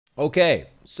Okay,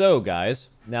 so guys,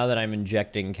 now that I'm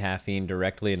injecting caffeine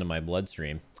directly into my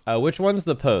bloodstream, which one's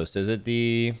the post? Is it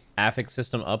the affix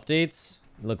system updates?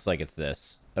 It looks like it's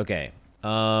this. Okay,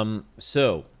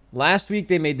 so last week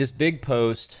they made this big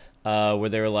post where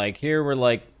they were like, here we're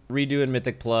like redoing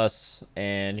Mythic Plus,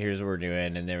 and here's what we're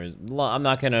doing. And there was, I'm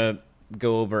not gonna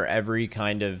go over every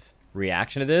kind of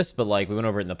reaction to this, but like we went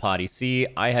over it in the potty. See,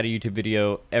 I had a YouTube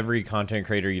video. Every content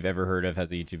creator you've ever heard of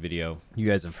has a YouTube video. You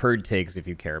guys have heard takes if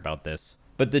you care about this.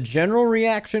 But the general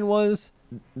reaction was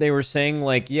they were saying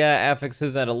like, yeah,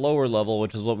 affixes at a lower level,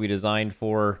 which is what we designed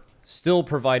for, still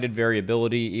provided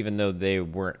variability, even though they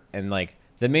weren't. And like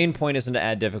the main point isn't to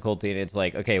add difficulty. And it's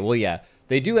like, okay, well, yeah,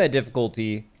 they do add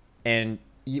difficulty, and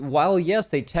while yes,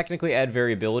 they technically add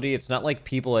variability, it's not like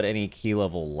people at any key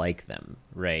level like them,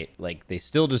 right? Like they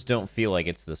still just don't feel like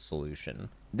it's the solution.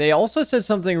 They also said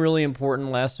something really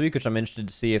important last week, which I'm interested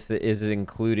to see if it is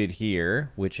included here,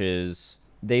 which is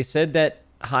they said that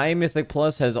High Mythic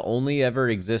Plus has only ever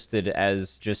existed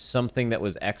as just something that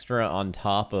was extra on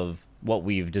top of what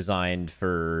we've designed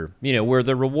for, you know, where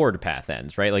the reward path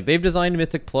ends, right? Like they've designed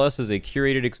Mythic Plus as a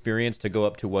curated experience to go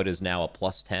up to what is now a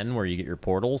 +10 where you get your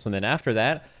portals. And then after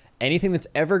that, anything that's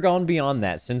ever gone beyond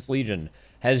that since Legion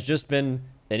has just been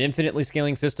an infinitely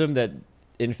scaling system that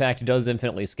in fact does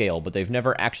infinitely scale, but they've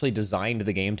never actually designed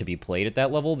the game to be played at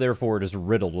that level. Therefore, it is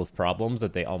riddled with problems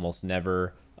that they almost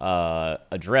never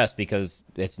address because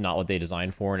it's not what they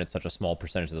designed for and it's such a small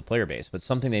percentage of the player base. But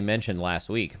something they mentioned last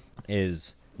week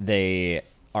is they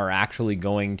are actually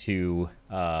going to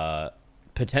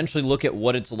potentially look at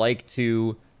what it's like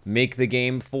to make the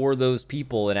game for those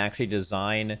people and actually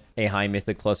design a High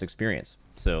Mythic Plus experience.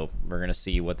 So we're going to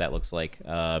see what that looks like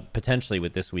potentially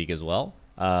with this week as well.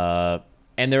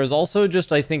 And there was also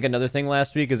just, I think, another thing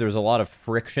last week is there was a lot of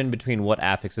friction between what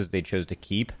affixes they chose to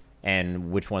keep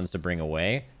and which ones to bring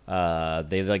away.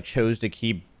 They like chose to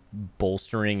keep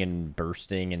bolstering and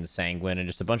bursting and sanguine and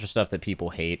just a bunch of stuff that people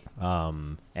hate,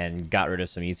 and got rid of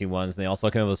some easy ones. And they also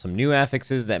came up with some new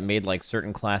affixes that made like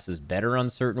certain classes better on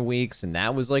certain weeks, and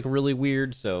that was like really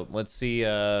weird. So let's see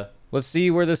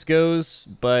where this goes.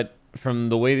 But from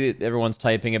the way that everyone's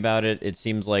typing about it, it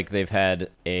seems like they've had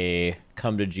a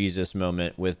come to Jesus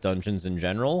moment with dungeons in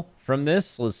general from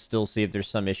this. Let's still see if there's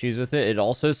some issues with it. It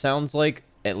also sounds like,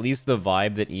 at least the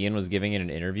vibe that Ian was giving in an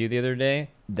interview the other day,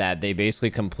 that they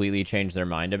basically completely changed their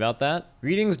mind about that.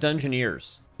 Greetings,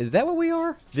 Dungeoneers. Is that what we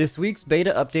are? This week's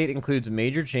beta update includes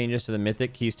major changes to the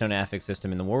Mythic Keystone affix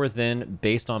system in the War Within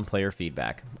based on player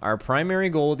feedback. Our primary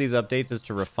goal with these updates is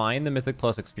to refine the Mythic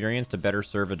Plus experience to better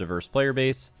serve a diverse player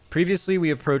base. Previously,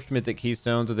 we approached Mythic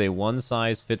Keystones with a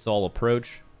one-size-fits-all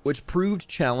approach, which proved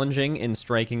challenging in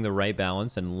striking the right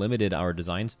balance and limited our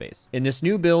design space. In this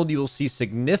new build, you will see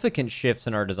significant shifts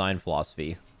in our design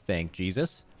philosophy. Thank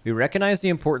Jesus. We recognize the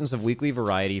importance of weekly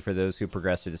variety for those who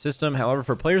progress through the system. However,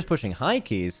 for players pushing high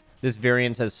keys, this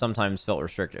variance has sometimes felt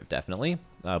restrictive, definitely.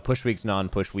 Push weeks,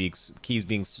 non-push weeks, keys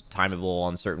being timeable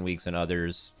on certain weeks and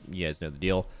others, you guys know the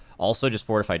deal. Also, just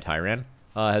Fortified Tyrannical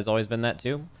has always been that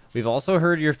too. We've also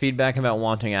heard your feedback about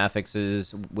wanting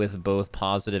affixes with both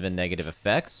positive and negative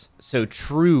effects. So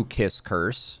true Kiss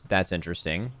Curse, that's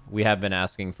interesting. We have been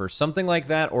asking for something like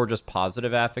that, or just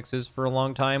positive affixes for a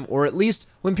long time. Or at least,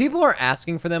 when people are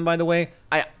asking for them, by the way,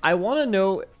 I want to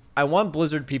know, I want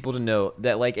Blizzard people to know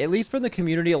that, like, at least from the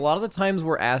community, a lot of the times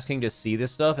we're asking to see this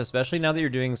stuff, especially now that you're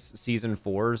doing Season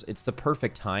 4s, it's the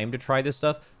perfect time to try this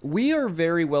stuff. We are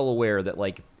very well aware that,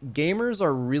 like, gamers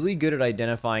are really good at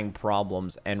identifying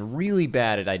problems and really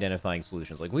bad at identifying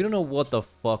solutions. Like, we don't know what the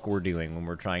fuck we're doing when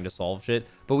we're trying to solve shit,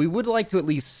 but we would like to at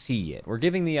least see it. We're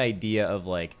giving the idea of,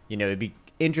 like, you know, it'd be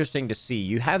interesting to see.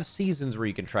 You have seasons where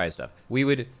you can try stuff. We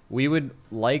would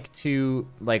like to,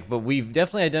 like, but we've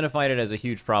definitely identified it as a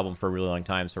huge problem for a really long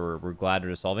time, so we're glad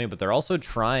we're solving it. But they're also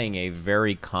trying a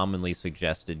very commonly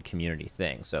suggested community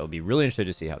thing, so it'd be really interested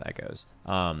to see how that goes.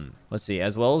 Let's see,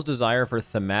 as well as desire for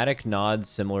thematic nods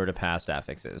similar to past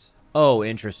affixes. Oh,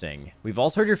 interesting. We've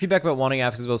also heard your feedback about wanting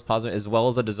affixes both positive as well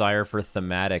as a desire for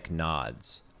thematic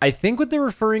nods. I think what they're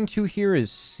referring to here is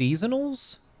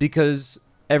seasonals, because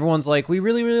everyone's like, we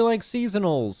really, really like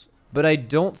seasonals. But I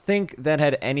don't think that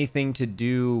had anything to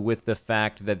do with the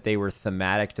fact that they were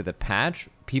thematic to the patch.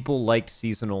 People liked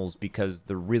seasonals because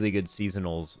the really good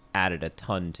seasonals added a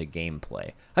ton to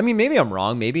gameplay. I mean, maybe I'm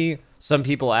wrong. Maybe some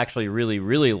people actually really,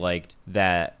 really liked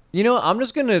that. You know, I'm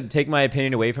just going to take my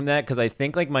opinion away from that because I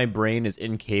think, like, my brain is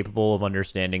incapable of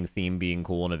understanding theme being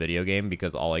cool in a video game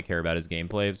because all I care about is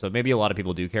gameplay. So maybe a lot of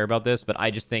people do care about this, but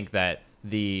I just think that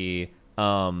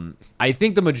I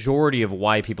think the majority of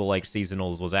why people like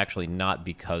seasonals was actually not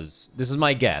because, this is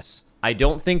my guess, I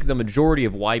don't think the majority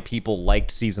of why people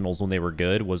liked seasonals when they were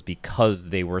good was because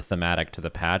they were thematic to the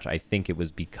patch. I think it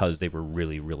was because they were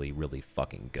really, really, really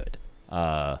fucking good.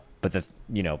 But the,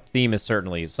 you know, theme is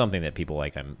certainly something that people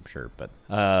like, I'm sure. But,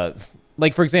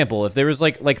 like, for example, if there was,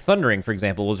 like Thundering, for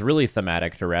example, was really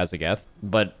thematic to Razageth,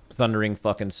 but Thundering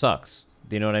fucking sucks.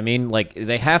 Do you know what I mean? Like,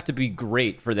 they have to be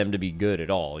great for them to be good at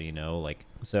all, you know? Like,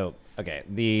 so, okay,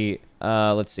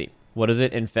 let's see. What is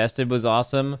it? Infested was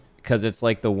awesome because it's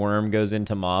like the worm goes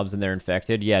into mobs and they're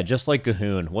infected. Yeah, just like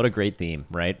Gahoon. What a great theme,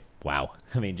 right? Wow.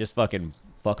 I mean, just fucking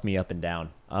fuck me up and down.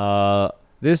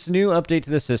 This new update to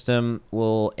the system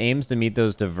will aims to meet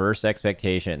those diverse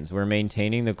expectations. We're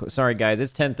maintaining the... Sorry, guys,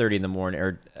 it's 10:30 in the morning,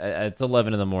 or it's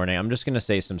 11 in the morning. I'm just going to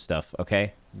say some stuff,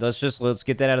 okay? Let's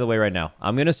get that out of the way right now.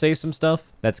 I'm going to say some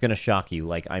stuff that's going to shock you,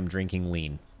 like I'm drinking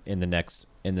lean in the next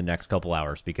couple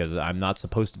hours, because I'm not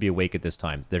supposed to be awake at this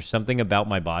time. There's something about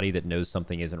my body that knows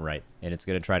something isn't right, and it's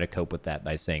going to try to cope with that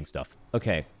by saying stuff.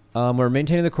 Okay. We're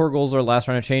maintaining the core goals of our last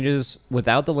round of changes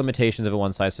without the limitations of a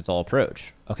one-size-fits-all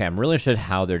approach. Okay, I'm really interested in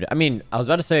how they're... I mean, I was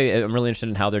about to say I'm really interested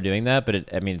in how they're doing that,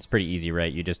 but I mean, it's pretty easy,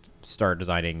 right? You just start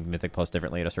designing Mythic Plus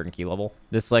differently at a certain key level.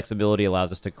 This flexibility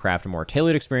allows us to craft a more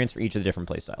tailored experience for each of the different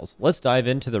playstyles. Let's dive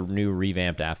into the new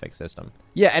revamped affix system.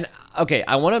 Yeah, and okay,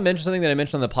 I want to mention something that I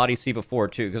mentioned on the Potty C before,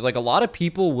 too, because, like, a lot of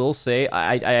people will say...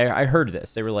 I heard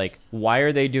this. They were like, why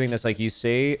are they doing this? Like, you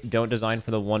say don't design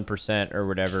for the 1% or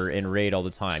whatever in Raid all the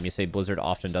time. You say Blizzard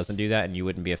often doesn't do that, and you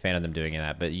wouldn't be a fan of them doing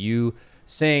that. But you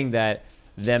saying that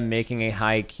them making a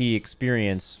high key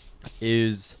experience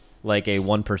is like a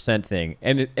 1% thing,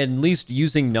 and at least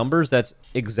using numbers, that's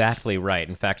exactly right.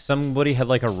 In fact, somebody had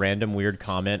like a random weird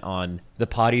comment on the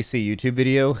Potty C YouTube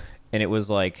video, and it was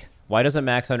like, why doesn't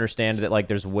Max understand that like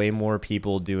there's way more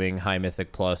people doing high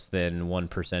Mythic Plus than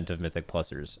 1% of Mythic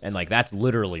Plusers? And like that's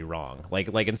literally wrong. Like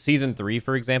in Season 3,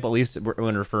 for example, at least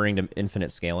when referring to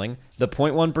infinite scaling, the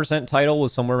 0.1% title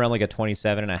was somewhere around like a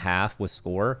 27.5 with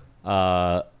score.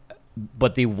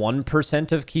 But the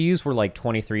 1% of keys were like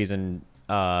 23s and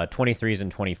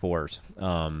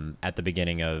 24s at the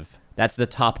beginning of... That's the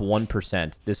top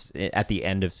 1% this at the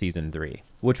end of Season 3,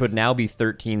 which would now be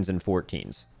 13s and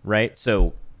 14s, right?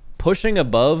 So... pushing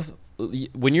above,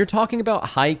 when you're talking about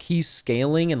high key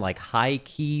scaling and like high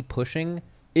key pushing,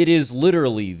 it is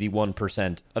literally the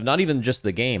 1% of not even just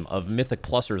the game, of Mythic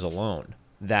Plusers alone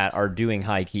that are doing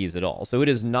high keys at all. So it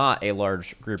is not a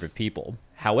large group of people.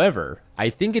 However,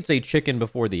 I think it's a chicken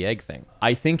before the egg thing.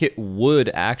 I think it would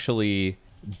actually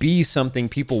be something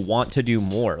people want to do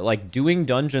more. Like doing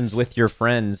dungeons with your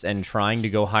friends and trying to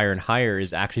go higher and higher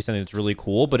is actually something that's really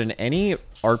cool. But in any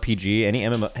RPG, any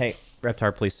MMO, hey,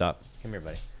 Reptar, please stop. Come here,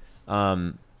 buddy.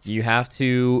 You have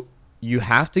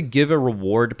to give a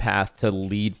reward path to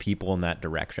lead people in that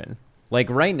direction. Like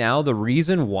right now, the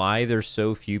reason why there's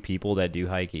so few people that do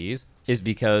high keys is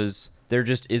because there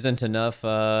just isn't enough,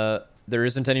 there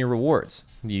isn't any rewards.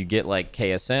 You get like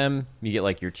KSM, you get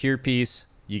like your tier piece,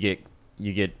 you get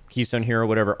Keystone Hero,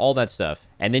 whatever, all that stuff.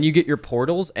 And then you get your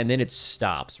portals, and then it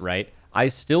stops, right? I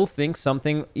still think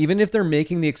something, even if they're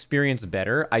making the experience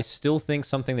better, I still think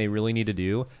something they really need to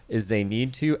do is they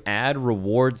need to add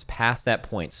rewards past that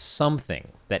point. Something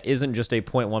that isn't just a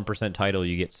 0.1% title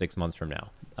you get 6 months from now.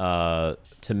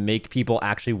 To make people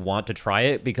actually want to try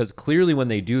it, because clearly when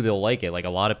they do, they'll like it. Like a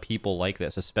lot of people like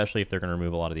this, especially if they're going to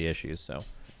remove a lot of the issues. So,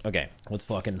 okay, let's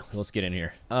get in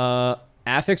here.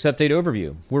 Affix update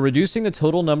overview. We're reducing the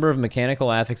total number of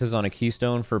mechanical affixes on a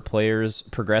keystone for players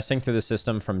progressing through the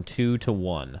system from 2 to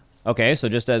 1. Okay, so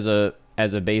just as a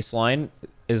baseline,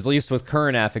 at least with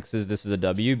current affixes, this is a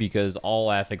W, because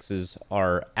all affixes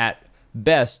are at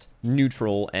best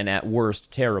neutral and at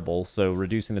worst terrible. So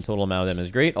reducing the total amount of them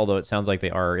is great, although it sounds like they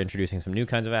are introducing some new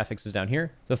kinds of affixes down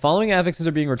here. The following affixes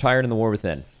are being retired in the War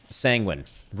Within. Sanguine.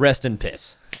 Rest in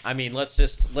piss. I mean, let's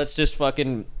just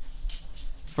fucking...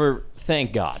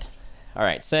 Thank God. All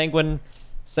right, Sanguine's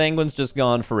just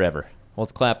gone forever.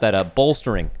 Let's clap that up.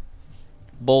 Bolstering.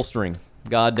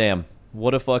 Goddamn.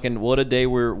 What a day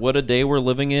we're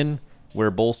living in where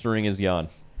bolstering is gone.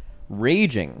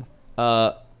 Raging.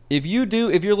 If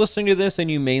you're listening to this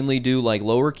and you mainly do like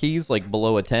lower keys, like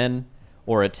below a 10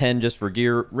 or a 10 just for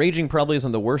gear, raging probably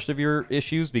isn't the worst of your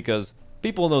issues, because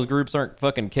people in those groups aren't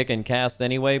fucking kicking casts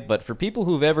anyway. But for people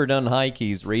who've ever done high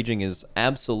keys, raging is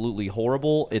absolutely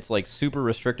horrible. It's like super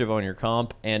restrictive on your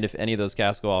comp, and if any of those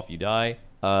casts go off, you die.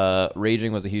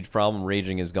 Raging was a huge problem.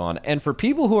 Raging is gone. And for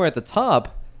people who are at the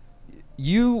top,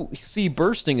 you see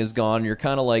bursting is gone. You're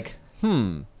kind of like, I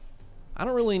don't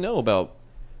really know about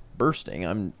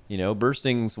bursting.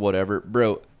 Bursting's whatever.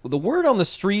 Bro, the word on the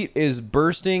street is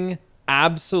bursting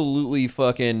absolutely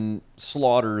fucking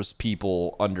slaughters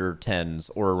people under 10s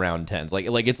or around 10s.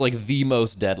 Like it's like the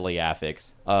most deadly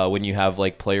affix when you have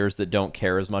like players that don't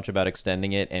care as much about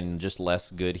extending it and just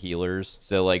less good healers.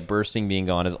 So like bursting being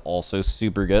gone is also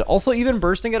super good. Also, even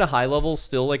bursting at a high level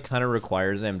still like kind of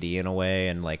requires MD in a way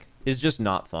and like is just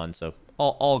not fun. So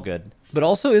all good. But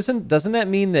also doesn't that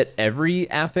mean that every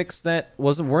affix that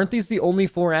weren't these the only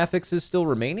 4 affixes still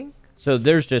remaining? So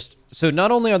not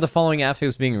only are the following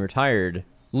affixes being retired,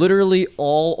 literally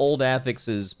all old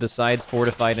affixes besides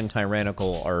Fortified and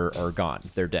Tyrannical are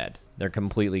gone. They're dead. They're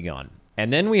completely gone.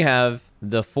 And then we have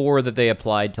the 4 that they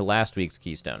applied to last week's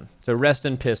Keystone. So rest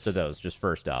in piss to those, just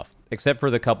first off. Except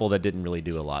for the couple that didn't really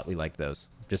do a lot. We like those,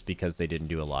 just because they didn't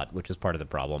do a lot, which is part of the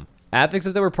problem.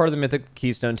 Affixes that were part of the Mythic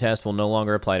Keystone test will no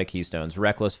longer apply to Keystones.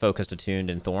 Reckless, Focused, Attuned,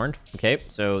 and Thorned. Okay,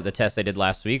 so the test they did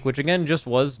last week, which again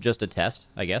was just a test,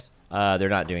 I guess. They're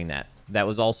not doing that. That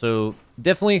was also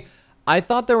definitely... I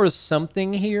thought there was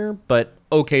something here, but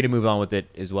okay to move on with it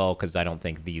as well, because I don't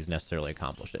think these necessarily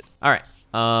accomplished it. All right.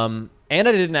 And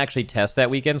I didn't actually test that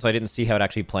weekend, so I didn't see how it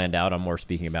actually planned out. I'm more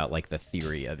speaking about, like, the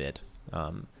theory of it.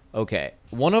 Okay,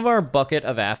 one of our bucket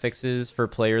of affixes for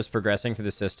players progressing through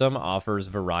the system offers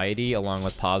variety along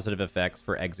with positive effects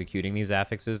for executing these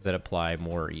affixes that apply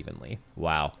more evenly.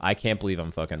 Wow, I can't believe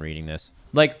I'm fucking reading this.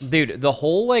 Like, dude, the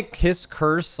whole, like, kiss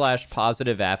curse /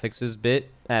 positive affixes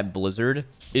bit at Blizzard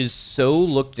is so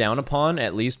looked down upon,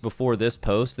 at least before this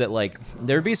post, that, like,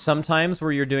 there'd be some times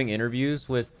where you're doing interviews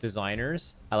with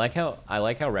designers. I like how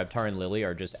Reptar and Lily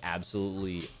are just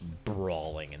absolutely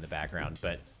brawling in the background,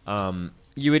 but,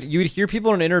 you would hear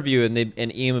people in an interview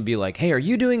and Ian would be like, hey, are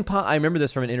you doing I remember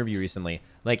this from an interview recently.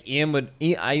 Like I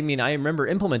remember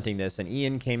implementing this and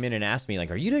Ian came in and asked me like,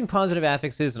 are you doing positive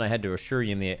affixes? And I had to assure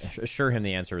him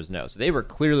the answer was no. So they were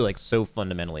clearly like so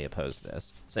fundamentally opposed to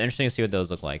this. So interesting to see what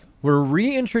those look like. We're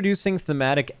reintroducing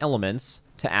thematic elements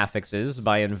to affixes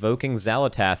by invoking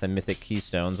Xalatath and Mythic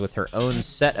Keystones with her own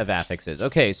set of affixes.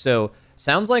 Okay, so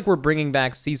sounds like we're bringing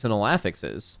back seasonal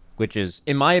affixes, which is,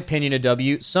 in my opinion, a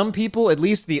W. Some people, at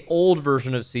least the old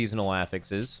version of seasonal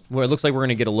affixes, where it looks like we're going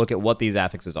to get a look at what these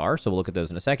affixes are, so we'll look at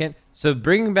those in a second. So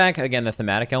bringing back, again, the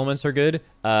thematic elements are good.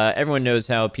 Everyone knows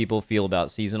how people feel about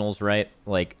seasonals, right?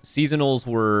 Like, seasonals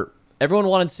were... Everyone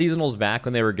wanted seasonals back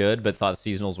when they were good, but thought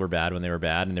seasonals were bad when they were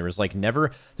bad, and there was, like,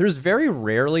 never... There's very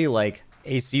rarely, like,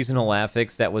 a seasonal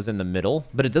affix that was in the middle,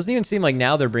 but it doesn't even seem like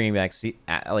now they're bringing back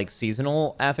like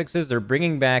seasonal affixes. They're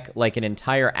bringing back like an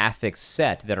entire affix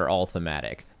set that are all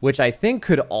thematic, which I think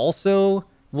could also,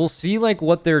 we'll see like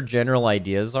what their general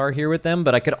ideas are here with them,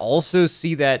 but I could also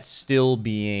see that still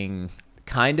being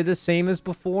kind of the same as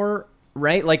before,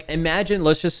 right? Like imagine,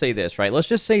 let's just say this, right? Let's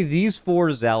just say these 4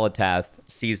 Xalatath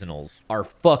seasonals are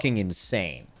fucking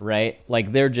insane, right?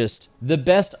 Like they're just the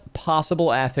best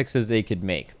possible affixes they could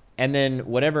make. And then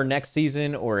whatever next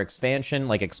season or expansion,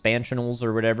 like expansionals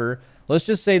or whatever, let's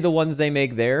just say the ones they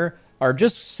make there are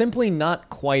just simply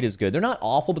not quite as good. They're not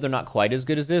awful, but they're not quite as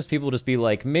good as this. People just be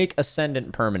like, make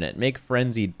Ascendant permanent, make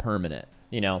Frenzied permanent.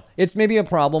 You know, it's maybe a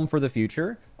problem for the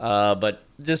future, but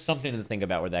just something to think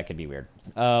about where that could be weird.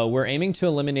 We're aiming to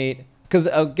eliminate... Because,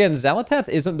 again, Xalatath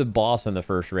isn't the boss in the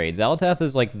first raid. Xalatath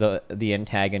is, like, the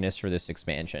antagonist for this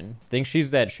expansion. I think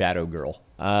she's that shadow girl.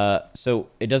 So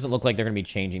it doesn't look like they're going to be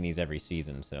changing these every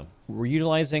season, so. We're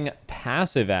utilizing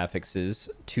passive affixes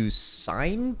to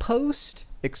signpost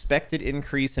expected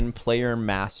increase in player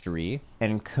mastery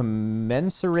and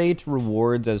commensurate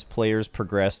rewards as players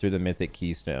progress through the Mythic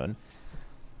Keystone.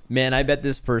 Man, I bet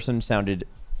this person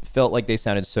felt like they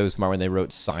sounded so smart when they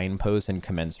wrote signpost and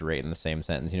commensurate in the same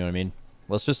sentence, you know what I mean?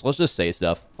 Let's just say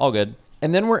stuff. All good.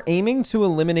 And then we're aiming to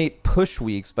eliminate push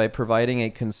weeks by providing a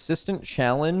consistent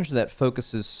challenge that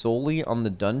focuses solely on the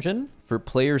dungeon for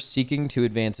players seeking to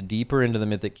advance deeper into the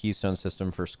Mythic Keystone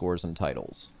system for scores and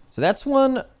titles. So that's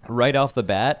one right off the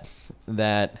bat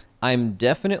that I'm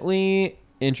definitely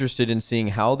interested in seeing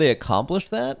how they accomplish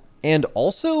that. And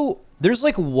also, there's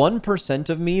like 1%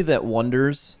 of me that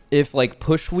wonders if like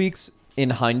push weeks in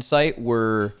hindsight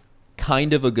were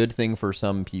kind of a good thing for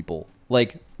some people.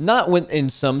 Like, not when in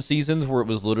some seasons where it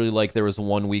was literally like there was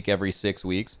 1 week every 6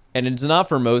 weeks. And it's not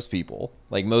for most people.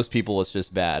 Like, most people, it's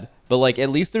just bad. But, like, at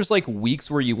least there's, like,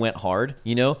 weeks where you went hard,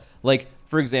 you know? Like,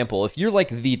 for example, if you're, like,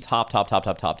 the top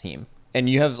team, and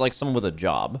you have, like, someone with a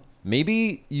job,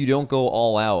 maybe you don't go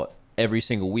all out every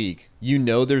single week. You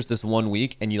know there's this 1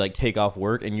 week, and you, like, take off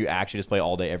work, and you actually just play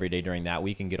all day, every day during that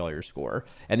week and get all your score.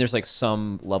 And there's, like,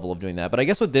 some level of doing that. But I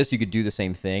guess with this, you could do the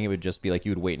same thing. It would just be, like,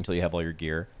 you would wait until you have all your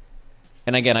gear.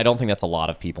 And again, I don't think that's a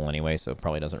lot of people anyway, so it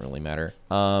probably doesn't really matter.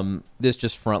 This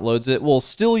just front loads it. Well,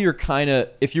 still you're kind of...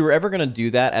 If you were ever going to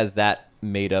do that as that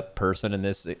made up person in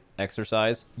this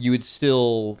exercise, you would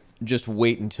still just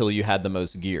wait until you had the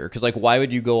most gear. Because, like, why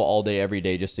would you go all day every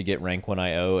day just to get rank 1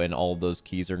 IO and all of those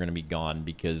keys are going to be gone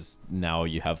because now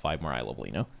you have 5 more eye level,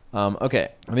 you know? Okay.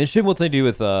 I'm interested in what they do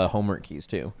with homework keys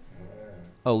too.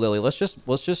 Oh, Lily, let's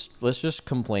just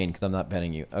complain because I'm not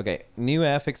betting you. Okay, new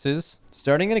affixes.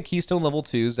 Starting at a Keystone level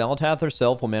 2, Jdotb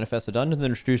herself will manifest the dungeons,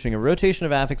 introducing a rotation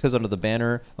of affixes under the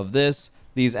banner of this.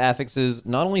 These affixes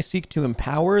not only seek to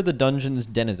empower the dungeon's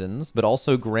denizens, but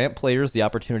also grant players the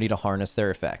opportunity to harness their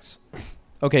effects.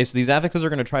 Okay, so these affixes are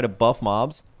going to try to buff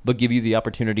mobs, but give you the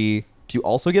opportunity to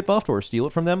also get buffed or steal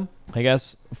it from them, I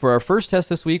guess. For our first test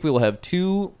this week, we will have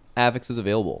 2 affixes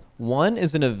available. One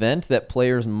is an event that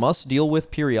players must deal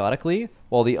with periodically,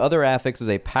 while the other affix is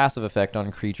a passive effect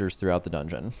on creatures throughout the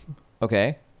dungeon.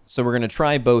 Okay, so we're going to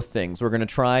try both things. We're going to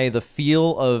try the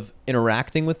feel of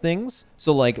interacting with things.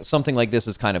 So like something like this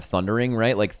is kind of thundering,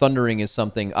 right? Like thundering is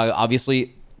something,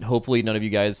 obviously, hopefully none of you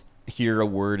guys hear a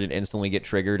word and instantly get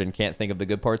triggered and can't think of the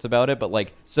good parts about it. But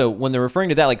like, so when they're referring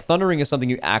to that, like thundering is something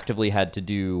you actively had to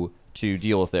do to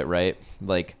deal with it, right?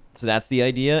 Like, so that's the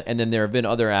idea. And then there have been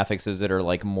other affixes that are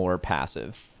like more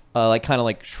passive, like kind of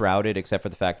like shrouded, except for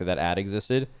the fact that that ad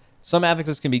existed. Some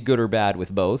affixes can be good or bad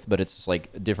with both, but it's just like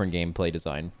a different gameplay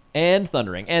design. And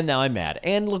thundering. And now I'm mad.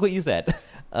 And look what you said.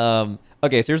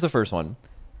 Okay, so here's the first one.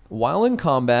 While in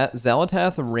combat,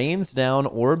 Jdotb rains down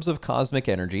orbs of cosmic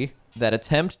energy that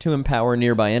attempt to empower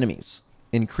nearby enemies,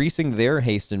 increasing their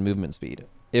haste and movement speed.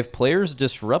 If players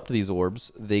disrupt these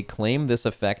orbs, they claim this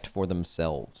effect for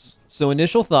themselves. So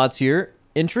initial thoughts here.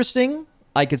 Interesting.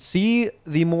 I could see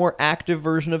the more active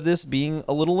version of this being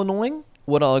a little annoying.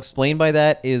 What I'll explain by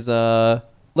that is,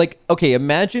 like, okay,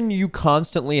 imagine you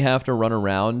constantly have to run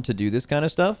around to do this kind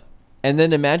of stuff. And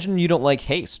then imagine you don't like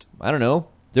haste. I don't know.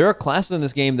 There are classes in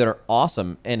this game that are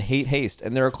awesome and hate haste.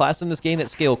 And there are classes in this game that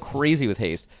scale crazy with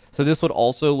haste. So this would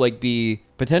also like be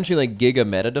potentially like giga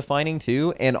meta defining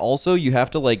too. And also you have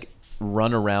to like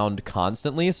run around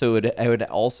constantly. So it would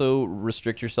also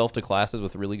restrict yourself to classes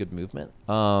with really good movement.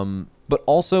 But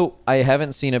also I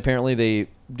haven't seen, apparently they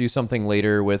do something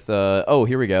later with, oh,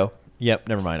 here we go. Yep,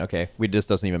 never mind. Okay, this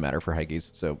doesn't even matter for high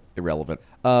keys, so irrelevant.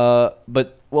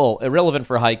 But, well, irrelevant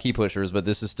for high key pushers, but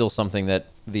this is still something that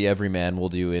the everyman will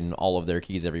do in all of their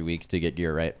keys every week to get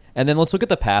gear, right? And then let's look at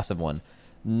the passive one.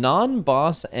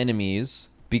 Non-boss enemies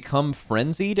become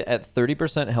frenzied at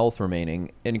 30% health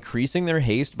remaining, increasing their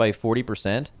haste by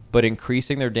 40%, but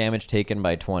increasing their damage taken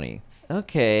by 20.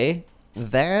 Okay,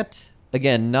 that,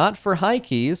 again, not for high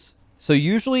keys. So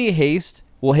usually haste...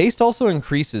 Well, haste also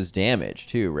increases damage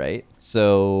too, right?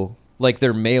 So, like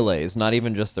their melees, not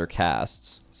even just their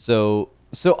casts. So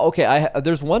okay,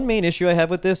 there's one main issue I have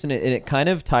with this, and it kind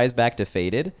of ties back to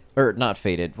Faded. Or, not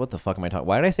Faded. What the fuck am I talking?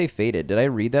 Why did I say Faded? Did I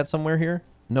read that somewhere here?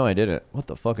 No, I didn't. What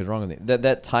the fuck is wrong with me?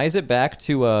 That ties it back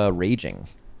to Raging.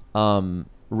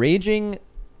 Raging,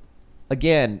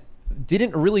 again,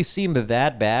 didn't really seem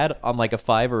that bad on like a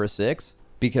 5 or a 6.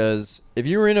 Because if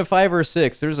you were in a 5 or a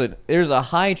 6, there's a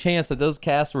high chance that those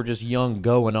casts were just young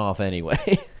going off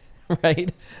anyway,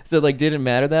 right? So it like didn't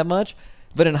matter that much.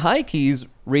 But in high keys,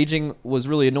 Raging was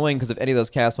really annoying because if any of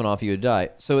those casts went off, you would die.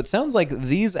 So it sounds like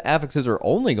these affixes are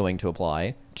only going to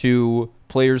apply to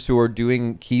players who are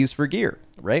doing keys for gear,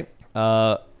 right?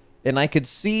 And I could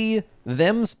see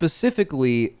them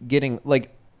specifically getting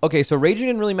like... Okay, so Raging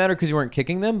didn't really matter because you weren't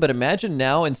kicking them, but imagine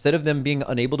now, instead of them being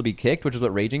unable to be kicked, which is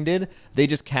what Raging did, they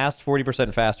just cast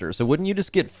 40% faster. So wouldn't you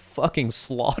just get fucking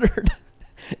slaughtered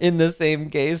in the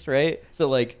same case, right? So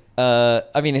like,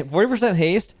 I mean, 40%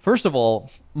 haste, first of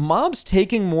all, mobs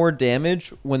taking more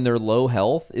damage when they're low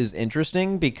health is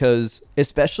interesting because,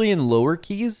 especially in lower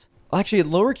keys, actually in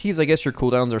lower keys, I guess your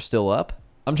cooldowns are still up.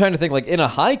 I'm trying to think, like, in a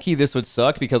high key, this would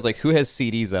suck because, like, who has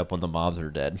CDs up when the mobs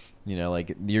are dead? You know,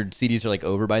 like, your CDs are, like,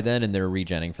 over by then and they're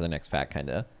regenning for the next pack, kind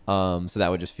of. So that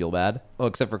would just feel bad. Well,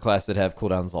 except for classes that have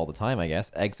cooldowns all the time, I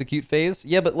guess. Execute phase?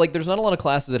 Yeah, but, like, there's not a lot of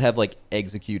classes that have, like,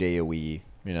 execute AoE,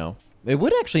 you know? It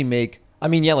would actually make... I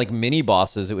mean, yeah, like, mini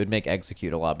bosses, it would make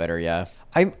execute a lot better, yeah.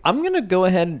 I'm going to go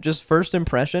ahead and just first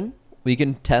impression. We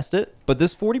can test it. But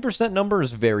this 40% number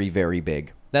is very, very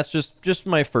big. That's just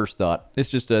my first thought. It's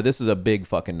just, this is a big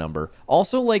fucking number.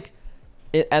 Also, like,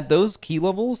 at those key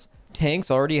levels,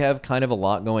 tanks already have kind of a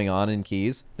lot going on in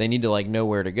keys. They need to, like, know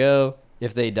where to go.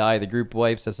 If they die, the group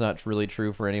wipes. That's not really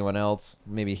true for anyone else.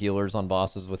 Maybe healers on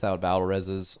bosses without battle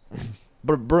reses.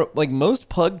 But, bro, like, most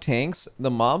pug tanks,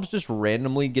 the mob's just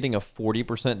randomly getting a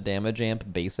 40% damage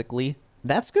amp, basically.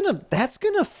 That's gonna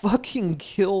fucking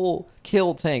kill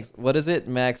tanks. What is it,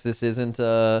 Max? This isn't,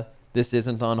 this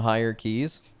isn't on higher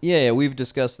keys. Yeah, we've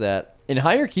discussed that. In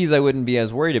higher keys, I wouldn't be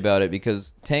as worried about it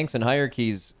because tanks and higher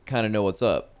keys kind of know what's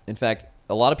up. In fact,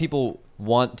 a lot of people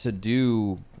want to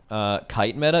do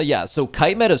kite meta. Yeah, so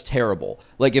kite meta is terrible.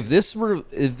 Like if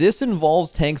this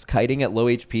involves tanks kiting at low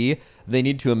HP, they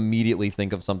need to immediately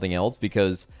think of something else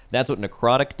because that's what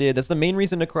Necrotic did. That's the main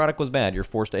reason Necrotic was bad. You're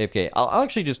forced to AFK. I'll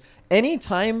actually just,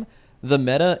 anytime the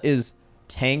meta is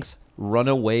tanks run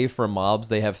away from mobs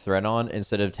they have threat on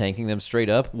instead of tanking them straight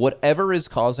up, whatever is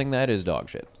causing that is dog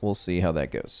shit. We'll see how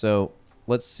that goes. So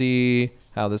let's see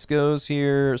how this goes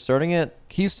here. Starting at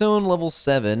Keystone level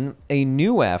 7, a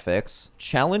new affix,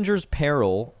 Challenger's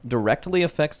Peril, directly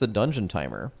affects the dungeon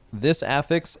timer. This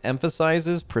affix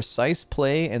emphasizes precise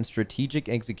play and strategic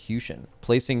execution,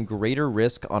 placing greater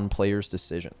risk on players'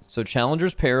 decisions. So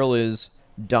Challenger's Peril is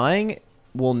dying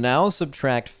will now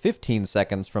subtract 15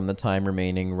 seconds from the time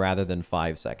remaining rather than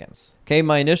 5 seconds. Okay,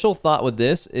 my initial thought with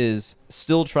this is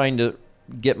still trying to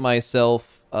get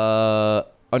myself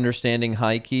understanding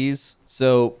high keys.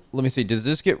 So let me see, do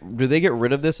they get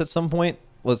rid of this at some point?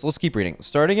 Let's keep reading.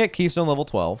 Starting at Keystone level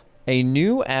 12, a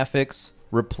new affix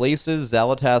replaces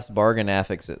Xal'atath's bargain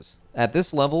affixes. At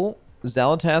this level,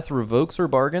 Xal'atath revokes her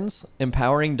bargains,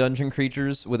 empowering dungeon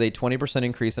creatures with a 20%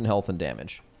 increase in health and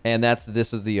damage. And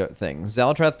this is the thing.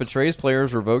 Xal'atath betrays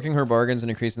players, revoking her bargains and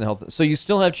increasing the health. So you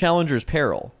still have Challenger's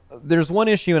Peril. There's one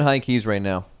issue in high keys right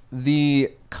now.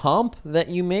 The comp that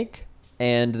you make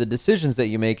and the decisions that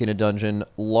you make in a dungeon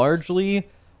largely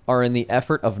are in the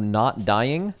effort of not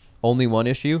dying. Only one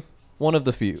issue. One of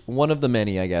the few. One of the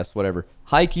many, I guess. Whatever.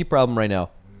 High key problem right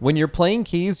now. When you're playing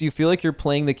keys, you feel like you're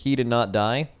playing the key to not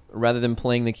die rather than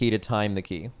playing the key to time the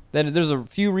key. Then there's a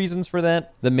few reasons for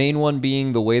that. The main one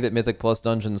being the way that Mythic Plus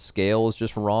dungeons scale is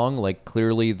just wrong. Like,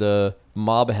 clearly the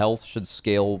mob health should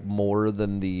scale more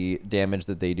than the damage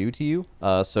that they do to you.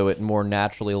 So it more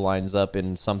naturally lines up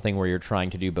in something where you're trying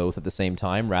to do both at the same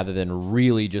time rather than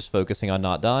really just focusing on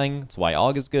not dying. It's why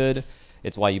AUG is good.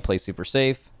 It's why you play super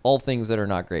safe. All things that are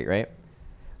not great, right?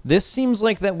 This seems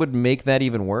like that would make that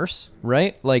even worse,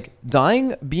 right? Like,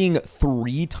 dying being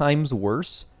 3 times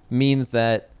worse means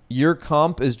that your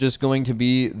comp is just going to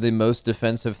be the most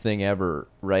defensive thing ever,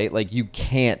 right? Like, you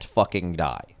can't fucking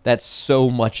die. That's so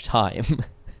much time.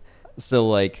 So,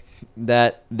 like,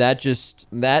 that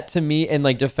to me, and,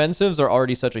 like, defensives are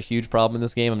already such a huge problem in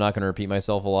this game. I'm not going to repeat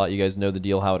myself a lot. You guys know the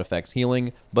deal, how it affects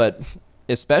healing. But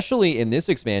especially in this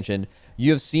expansion,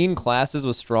 you have seen classes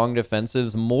with strong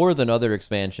defensives more than other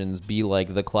expansions be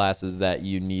like the classes that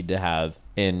you need to have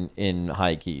in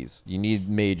high keys. You need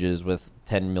mages with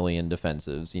 10 million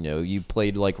defensives. You know, you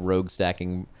played like rogue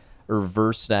stacking or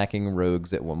reverse stacking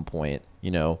rogues at one point.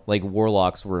 You know, like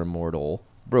warlocks were immortal.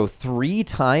 Bro, 3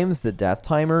 times the death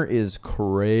timer is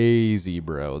crazy,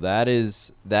 bro. That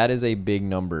is a big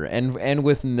number, and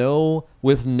with no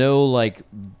like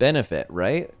benefit,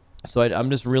 right? So I'm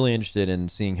just really interested in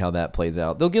seeing how that plays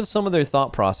out. They'll give some of their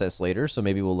thought process later, so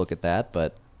maybe we'll look at that.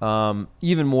 But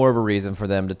even more of a reason for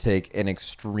them to take an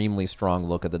extremely strong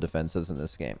look at the defensives in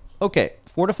this game. Okay,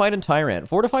 Fortified and Tyrant.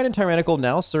 Fortified and Tyrannical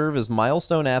now serve as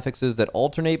milestone affixes that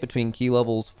alternate between key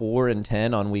levels 4 and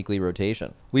 10 on weekly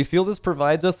rotation. We feel this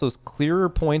provides us those clearer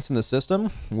points in the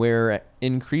system where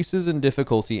increases in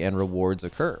difficulty and rewards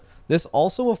occur. This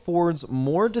also affords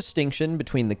more distinction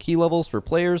between the key levels for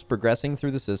players progressing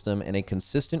through the system and a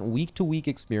consistent week-to-week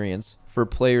experience for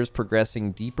players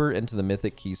progressing deeper into the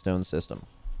Mythic Keystone system.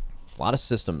 A lot of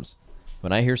systems.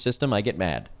 When I hear system, I get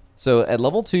mad. So at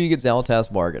level 2, you get Xal'atath's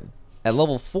Bargain. At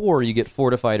level 4, you get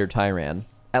Fortified or Tyrant.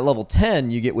 At level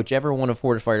 10, you get whichever one of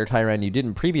Fortified or Tyrant you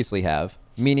didn't previously have,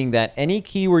 meaning that any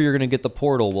key where you're going to get the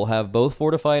portal will have both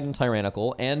Fortified and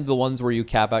Tyrannical, and the ones where you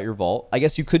cap out your vault. I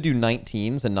guess you could do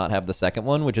 19s and not have the second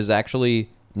one, which is actually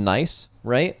nice,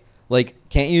 right? Like,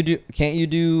 can't you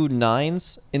do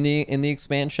 9s in the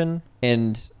expansion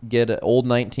and get old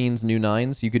 19s, new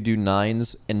 9s? You could do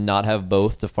 9s and not have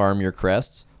both to farm your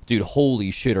crests. Dude,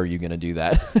 holy shit, are you going to do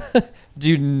that?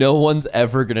 Dude, no one's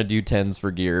ever going to do 10s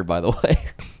for gear, by the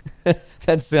way.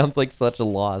 That sounds like such a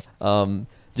loss.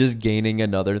 Just gaining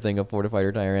another thing of Fortified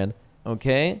or Tyrant.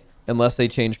 Okay. Unless they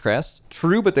change crest.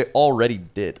 True, but they already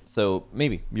did. So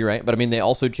maybe. You're right. But I mean, they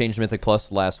also changed Mythic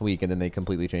Plus last week, and then they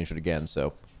completely changed it again.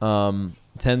 So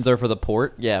 10s are for the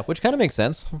port. Yeah, which kind of makes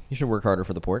sense. You should work harder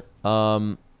for the port.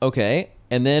 Okay.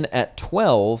 And then at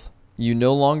 12, you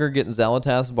no longer get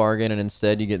Xal'atath's Bargain, and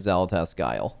instead you get Xal'atath's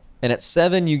Guile. And at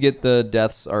 7, you get the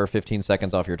deaths are 15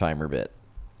 seconds off your timer bit.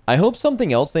 I hope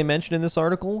something else they mentioned in this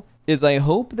article is I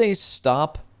hope they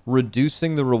stop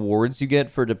reducing the rewards you get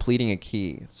for depleting a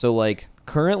key. So, like,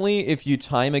 Currently, if you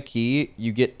time a key,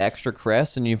 you get extra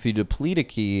crests, and if you deplete a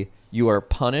key, you are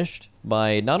punished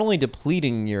by not only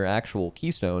depleting your actual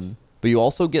keystone, but you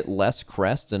also get less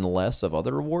crests and less of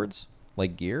other rewards,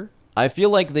 like gear. I feel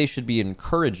like they should be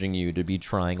encouraging you to be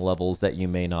trying levels that you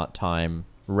may not time,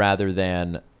 rather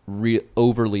than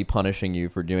overly punishing you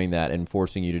for doing that and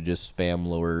forcing you to just spam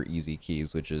lower easy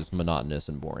keys, which is monotonous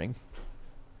and boring.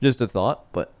 Just a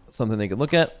thought, but something they could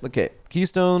look at. Okay,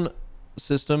 Keystone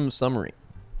system summary.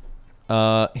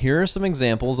 Here are some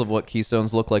examples of what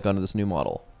keystones look like under this new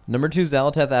model. Number 2,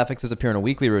 Xal'atath affixes appear on a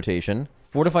weekly rotation.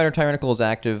 Fortified or Tyrannical is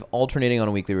active, alternating on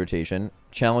a weekly rotation.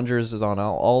 Challengers is on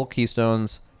all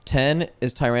keystones. 10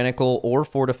 is Tyrannical or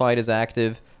Fortified is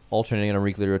active, alternating on a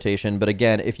weekly rotation. But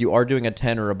again, if you are doing a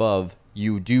 10 or above,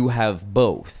 you do have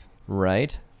both,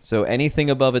 right? So anything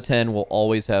above a 10 will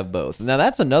always have both. Now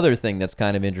that's another thing that's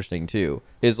kind of interesting too,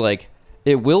 is like,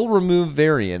 it will remove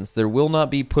variance. There will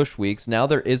not be push weeks. Now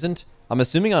there isn't, I'm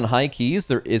assuming on high keys,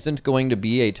 there isn't going to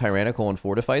be a Tyrannical and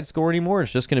Fortified score anymore.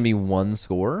 It's just going to be one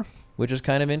score, which is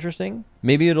kind of interesting.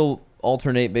 Maybe it'll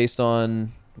alternate based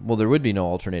on, well, there would be no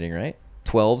alternating, right?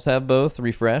 12s have both.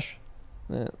 Refresh.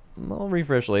 I'll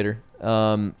refresh later.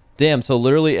 Damn, so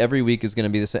literally every week is going to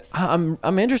be the same.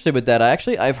 I'm interested with that.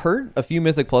 I've heard a few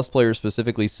Mythic Plus players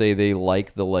specifically say they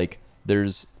like the,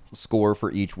 there's score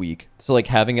for each week. So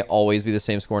having it always be the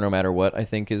same score no matter what, I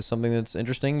think is something that's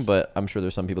interesting, but I'm sure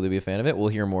there's some people that be a fan of it. We'll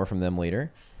hear more from them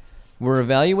later. We're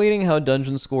evaluating how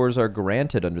dungeon scores are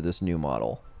granted under this new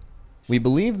model. We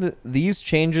believe that these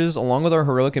changes, along with our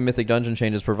heroic and mythic dungeon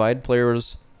changes, provide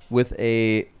players with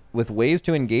ways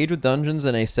to engage with dungeons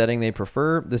in a setting they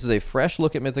prefer. This is a fresh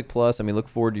look at Mythic Plus, and we look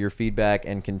forward to your feedback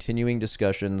and continuing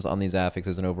discussions on these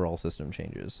affixes and overall system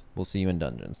changes. We'll see you in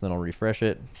dungeons. Then I'll refresh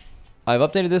it. I've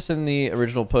updated this in the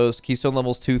original post. Keystone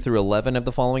levels 2 through 11 have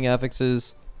the following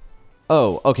affixes.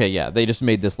 Oh, okay, yeah, they just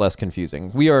made this less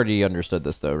confusing. We already understood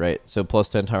this, though, right? So plus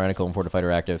 10 Tyrannical and Fortified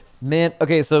are active. Man,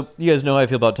 okay, so you guys know how I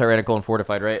feel about Tyrannical and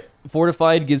Fortified, right?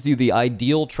 Fortified gives you the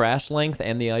ideal trash length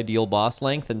and the ideal boss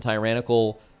length, and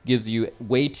Tyrannical gives you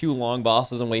way too long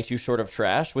bosses and way too short of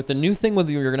trash. With the new thing with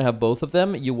you're going to have both of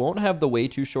them, you won't have the way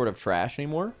too short of trash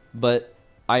anymore, but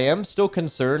I am still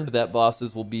concerned that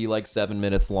bosses will be 7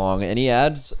 minutes long. And he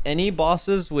adds any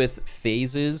bosses with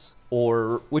phases,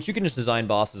 or which you can just design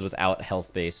bosses without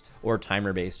health-based or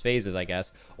timer-based phases, I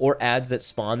guess, or adds that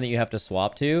spawn that you have to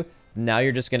swap to. Now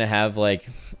you're just going to have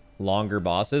longer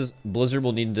bosses. Blizzard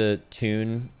will need to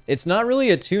tune. It's not really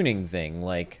a tuning thing.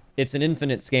 It's an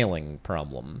infinite scaling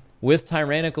problem. With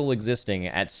Tyrannical existing,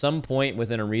 at some point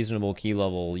within a reasonable key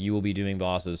level, you will be doing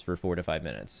bosses for 4 to 5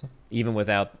 minutes, even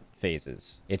without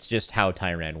phases. It's just how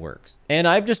Tyran works. And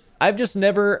I've just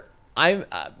never,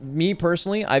 me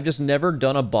personally, I've just never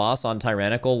done a boss on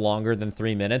Tyrannical longer than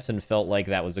 3 minutes and felt like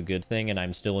that was a good thing, and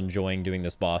I'm still enjoying doing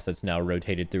this boss that's now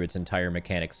rotated through its entire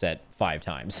mechanic set 5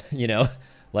 times, you know?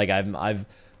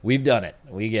 We've done it.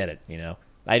 We get it, you know?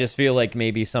 I just feel like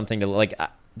maybe something to,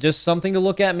 just something to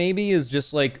look at maybe is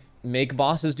just, make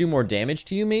bosses do more damage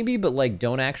to you maybe, but,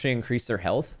 don't actually increase their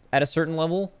health at a certain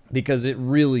level, because it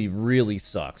really, really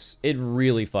sucks. It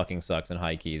really fucking sucks in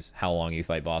high keys how long you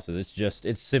fight bosses.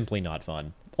 It's simply not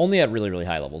fun. Only at really, really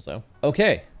high levels, though.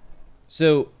 Okay,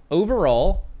 so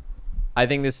overall, I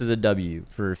think this is a W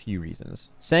for a few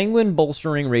reasons. Sanguine,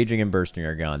 Bolstering, Raging, and Bursting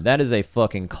are gone. That is a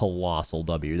fucking colossal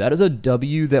W. That is a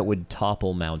W that would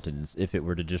topple mountains if it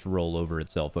were to just roll over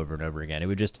itself over and over again. It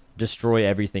would just destroy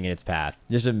everything in its path.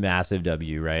 Just a massive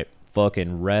W, right?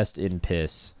 Fucking rest in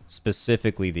piss.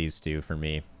 Specifically these two for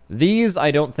me. These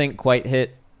I don't think quite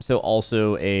hit, so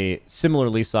also a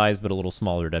similarly sized but a little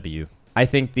smaller W. I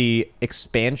think the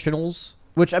expansionals,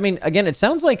 which, I mean, again, it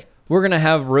sounds like we're going to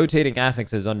have rotating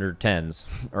affixes under 10s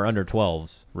or under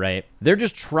 12s, right? They're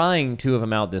just trying 2 of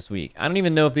them out this week. I don't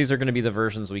even know if these are going to be the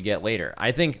versions we get later.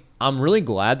 I'm really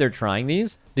glad they're trying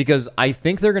these, because I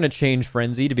think they're going to change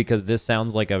Frenzied, because this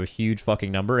sounds like a huge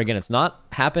fucking number. Again, it's not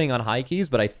happening on high keys,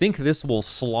 but I think this will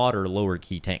slaughter lower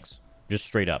key tanks. Just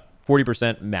straight up.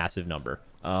 40%, massive number.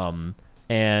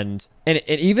 And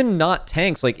even not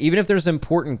tanks, even if there's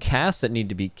important casts that need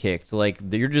to be kicked,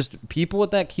 you're just, people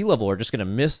at that key level are just going to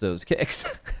miss those kicks.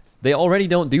 They already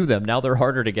don't do them. Now they're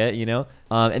harder to get, you know?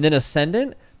 And then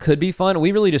Ascendant could be fun.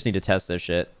 We really just need to test this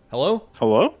shit. Hello?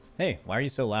 Hello? Hey, why are you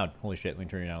so loud? Holy shit, let me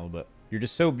turn you down a little bit.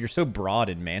 You're so broad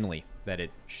and manly that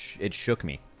it shook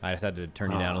me. I just had to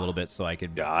turn you down a little bit so I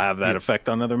could... Yeah, I have that effect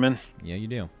on other men. Yeah, you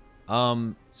do.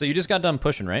 So you just got done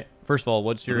pushing, right? First of all,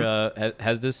 what's your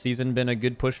has this season been a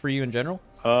good push for you in general?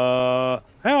 I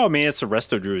mean, it's the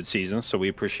Resto Druid season, so we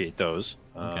appreciate those.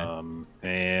 Okay.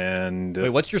 And Wait,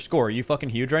 what's your score? Are you fucking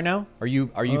huge right now? Are you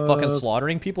fucking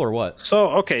slaughtering people or what?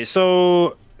 So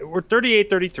we're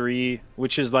 38-33,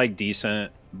 which is like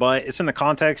decent, but it's in the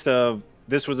context of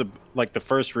this was like the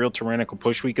first real Tyrannical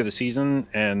push week of the season,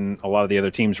 and a lot of the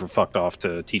other teams were fucked off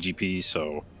to TGP,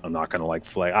 so I'm not gonna like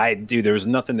flag. Dude, there was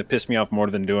nothing that pissed me off more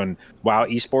than doing WoW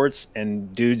esports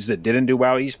and dudes that didn't do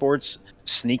WoW esports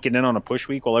sneaking in on a push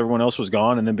week while everyone else was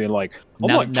gone, and then being like, "Oh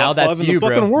my God, now that's you,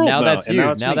 bro. Now that's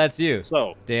you. Now that's you.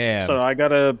 So damn. So I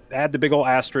gotta add the big old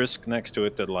asterisk next to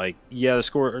it that like, yeah, the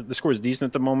score is decent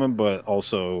at the moment, but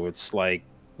also it's like.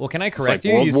 Well, can I correct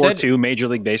you? World War II, Major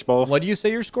League Baseball. What do you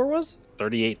say your score was?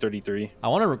 38-33. I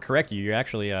want to correct you. You're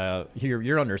actually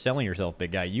you're underselling yourself,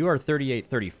 big guy. You are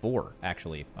 38-34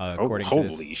 actually, according to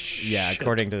this. Holy shit. Yeah,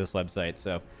 according to this website.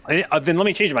 So then let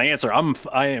me change my answer.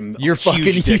 I am. You're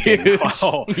fucking huge.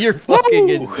 Wow. You're fucking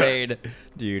insane,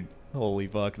 dude. Holy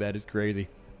fuck, that is crazy.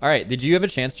 All right, did you have a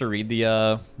chance to read the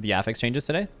affix changes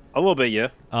today? A little bit, yeah.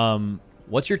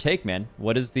 What's your take, man?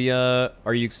 What is the,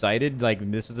 are you excited?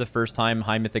 Like, this is the first time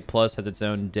High Mythic Plus has its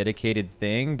own dedicated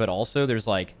thing, but also there's,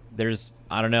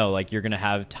 I don't know, like, you're going to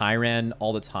have Tyran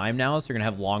all the time now, so you're going to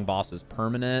have long bosses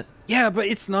permanent. Yeah, but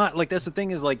it's not, like, that's the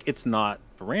thing is, like, it's not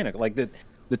Tyrannical. Like, the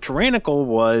Tyrannical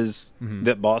was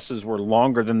that bosses were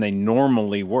longer than they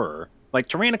normally were. Like,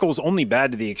 Tyrannical is only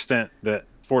bad to the extent that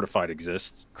Fortified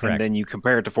exists. Correct. And then you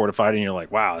compare it to Fortified and you're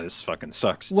like, wow, this fucking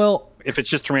sucks. Well, if it's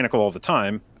just Tyrannical all the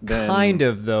time, then... Kind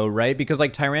of, though, right? Because,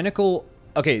 like, Tyrannical...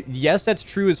 Okay, yes, that's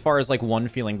true as far as, like, one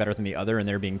feeling better than the other and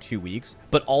there being 2 weeks.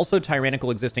 But also Tyrannical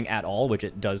existing at all, which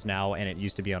it does now, and it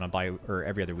used to be on a or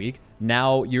every other week.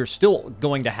 Now, you're still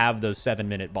going to have those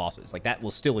 7-minute bosses. Like, that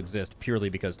will still exist purely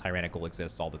because Tyrannical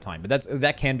exists all the time. But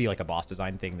that can be, like, a boss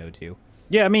design thing, though, too.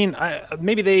 Yeah, I mean,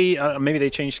 maybe they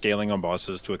change scaling on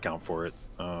bosses to account for it,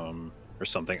 or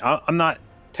something. I'm not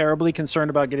terribly concerned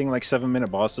about getting like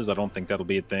 7-minute bosses. I don't think that'll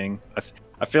be a thing.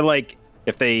 I feel like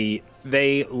if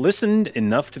they listened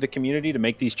enough to the community to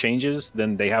make these changes,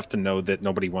 then they have to know that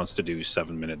nobody wants to do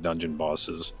 7-minute dungeon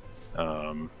bosses.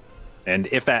 And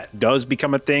if that does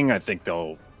become a thing, I think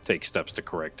they'll take steps to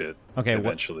correct it. Okay,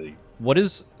 eventually. What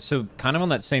is so kind of on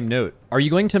that same note? Are you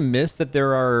going to miss that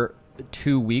there are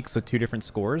 2 weeks with 2 different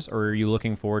scores, or are you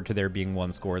looking forward to there being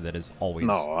one score that is always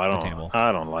attainable?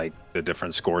 I don't like the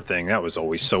different score thing. That was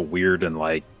always so weird and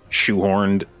like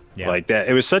shoehorned like that.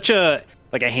 It was such a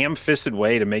ham-fisted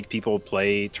way to make people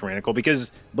play Tyrannical,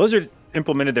 because Blizzard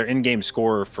implemented their in-game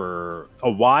score for a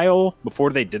while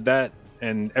before they did that,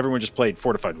 and everyone just played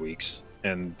Fortified weeks,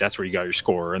 and that's where you got your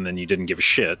score, and then you didn't give a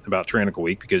shit about Tyrannical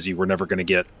week because you were never going to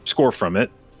get score from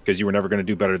it, because you were never going to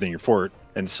do better than your fort.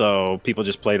 And so people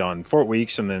just played on fort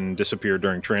weeks and then disappeared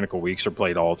during Tyrannical weeks or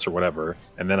played alts or whatever.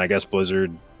 And then I guess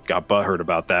Blizzard got butthurt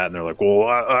about that, and they're like, well,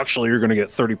 actually, you're going to get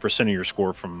 30% of your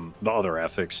score from the other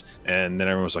affix. And then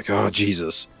everyone was like, oh,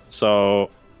 Jesus. So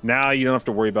now you don't have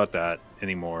to worry about that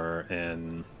anymore.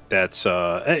 And that's,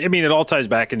 I mean, it all ties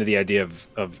back into the idea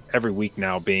of every week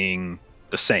now being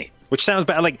the same, which sounds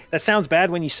bad. Like, that sounds bad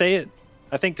when you say it.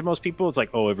 I think to most people, it's like,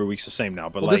 oh, every week's the same now.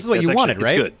 But well, like, this is what you wanted,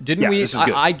 right? Good. Didn't we?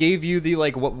 I gave you the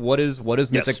like, what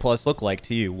does Mythic Plus look like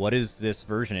to you? What is this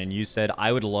version? And you said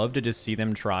I would love to just see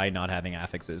them try not having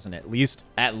affixes, and at least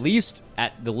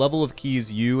at the level of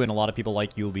keys you and a lot of people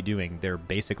like you will be doing, there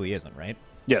basically isn't, right?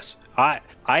 Yes,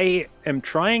 I am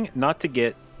trying not to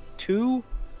get too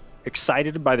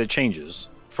excited by the changes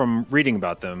from reading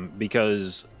about them,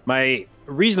 because my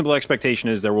reasonable expectation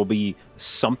is there will be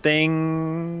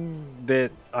something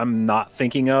that I'm not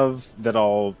thinking of that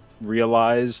I'll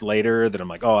realize later that I'm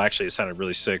like, oh, actually it sounded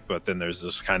really sick, but then there's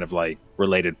this kind of like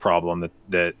related problem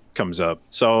that comes up.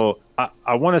 So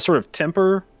I want to sort of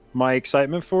temper my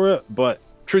excitement for it, but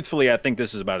truthfully, I think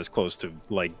this is about as close to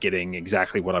like getting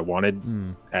exactly what I wanted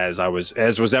as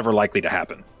was ever likely to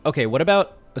happen. Okay, what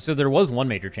about, so there was one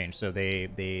major change. So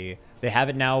they have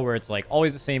it now where it's like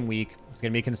always the same week. It's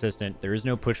going to be consistent. There is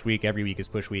no push week. Every week is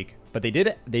push week. But they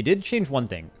did change one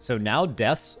thing. So now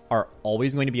deaths are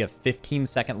always going to be a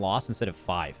 15-second loss instead of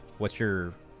 5. What's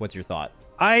your thought?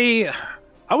 I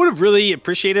would have really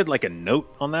appreciated like a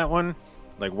note on that one,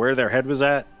 like where their head was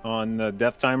at on the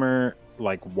death timer,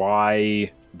 like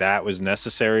why that was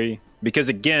necessary. Because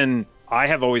again, I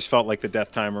have always felt like the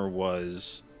death timer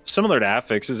was similar to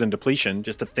affixes and depletion,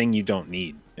 just a thing you don't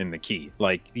need in the key.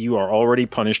 Like, you are already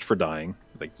punished for dying.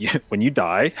 Like, when you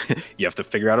die, you have to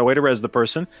figure out a way to res the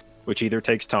person, which either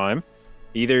takes time.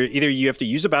 Either you have to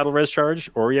use a battle res charge,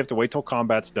 or you have to wait till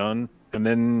combat's done and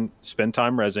then spend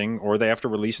time resing, or they have to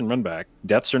release and run back.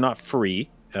 Deaths are not free,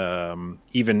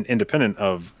 even independent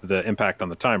of the impact on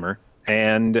the timer.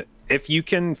 And if you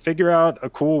can figure out a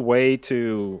cool way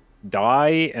to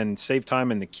die and save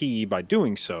time in the key by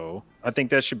doing so, I think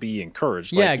that should be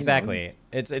encouraged. Yeah, like, exactly.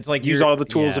 It's like use all the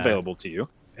tools available to you.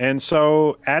 And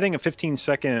so adding a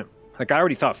 15-second, like I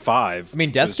already thought 5. I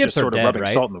mean, death skips are dead,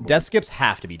 right? Death skips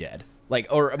have to be dead. Like,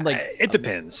 or like, it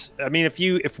depends. I mean,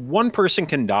 if one person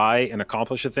can die and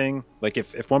accomplish a thing, like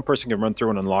if one person can run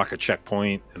through and unlock a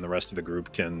checkpoint and the rest of the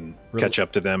group can catch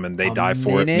up to them and they die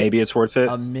for it, maybe it's worth it.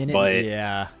 A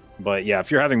minute, but yeah,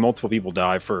 if you're having multiple people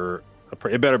die for,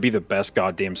 it better be the best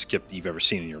goddamn skip that you've ever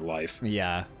seen in your life.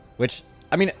 Yeah, which,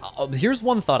 I mean, here's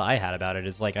one thought I had about it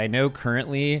is like, I know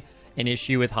currently an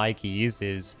issue with high keys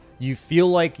is you feel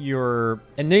like you're,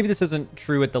 and maybe this isn't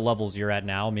true at the levels you're at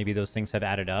now, maybe those things have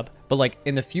added up, but like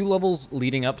in the few levels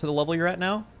leading up to the level you're at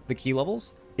now, the key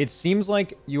levels, it seems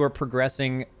like you are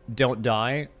progressing don't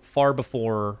die far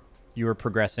before you are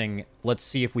progressing let's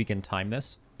see if we can time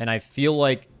this. And I feel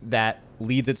like that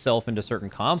leads itself into certain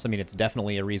comps. I mean, it's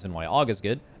definitely a reason why AUG is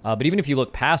good, but even if you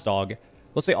look past AUG,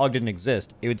 let's say AUG didn't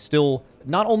exist, it would still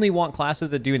not only want classes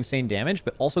that do insane damage,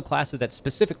 but also classes that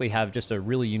specifically have just a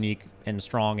really unique and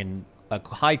strong and a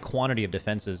high quantity of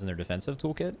defenses in their defensive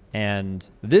toolkit. And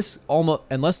this almost,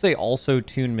 unless they also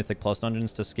tune Mythic Plus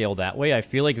dungeons to scale that way, I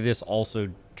feel like this also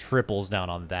triples down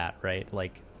on that, right?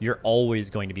 Like, you're always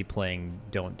going to be playing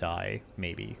Don't Die,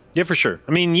 maybe. Yeah, for sure.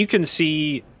 I mean, you can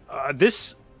see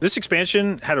this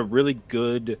expansion had a really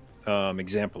good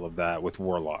example of that with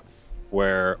Warlock,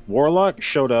 where Warlock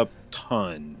showed up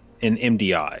ton in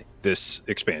MDI this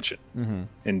expansion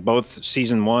in both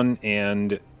season 1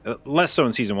 and less so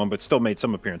in season 1, but still made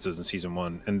some appearances in season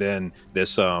 1. And then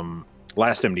this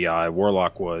last MDI,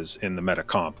 Warlock was in the meta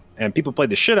comp, and people played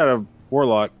the shit out of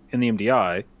Warlock in the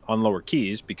MDI on lower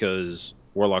keys because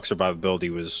Warlock survivability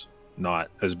was not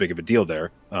as big of a deal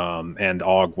there, and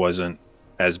AUG wasn't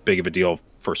as big of a deal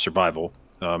for survival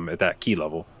at that key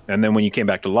level. And then when you came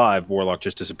back to live, Warlock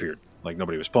just disappeared. Like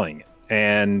nobody was playing it.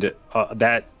 And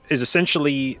that is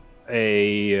essentially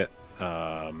a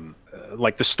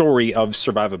like the story of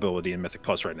survivability in Mythic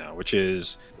Plus right now, which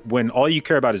is when all you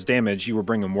care about is damage, you were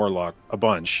bringing Warlock a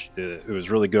bunch. It was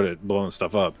really good at blowing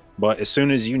stuff up. But as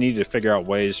soon as you needed to figure out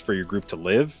ways for your group to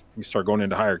live, you start going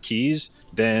into higher keys,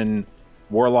 then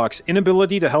Warlock's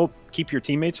inability to help keep your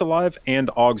teammates alive and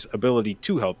AUG's ability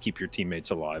to help keep your teammates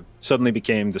alive suddenly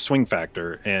became the swing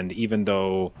factor. And even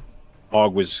though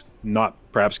AUG was not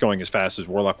perhaps going as fast as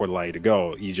Warlock would allow you to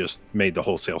go, you just made the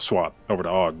wholesale swap over to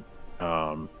AUG.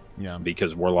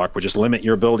 Because Warlock would just limit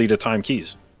your ability to time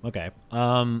keys. Okay.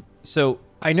 So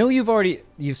I know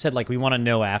you've said like we want to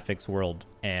know Affix World,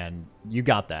 and you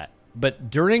got that.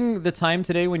 But during the time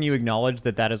today when you acknowledged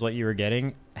that that is what you were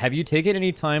getting, have you taken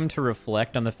any time to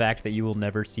reflect on the fact that you will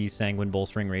never see Sanguine,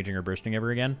 Bolstering, Raging, or Bursting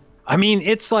ever again? I mean,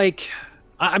 it's like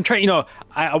I'm trying. You know,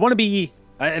 I want to be,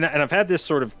 and I've had this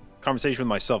sort of conversation with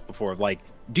myself before. Like,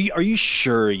 are you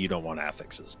sure you don't want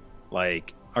affixes?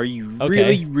 Like, are you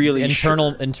really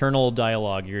internal sure? Internal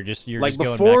dialogue? You're just like just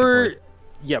going before, back and forth.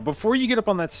 Yeah, before you get up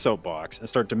on that soapbox and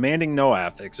start demanding no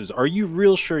affixes, are you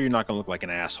real sure you're not going to look like an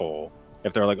asshole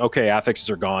if they're like, okay, affixes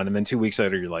are gone, and then 2 weeks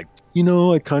later you're like, you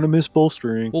know, I kind of miss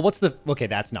bolstering. Well,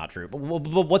 that's not true. But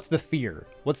what's the fear?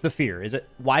 What's the fear? Is it,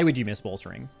 why would you miss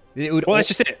bolstering? Well, that's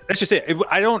just it. That's just it.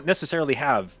 I don't necessarily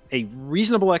have a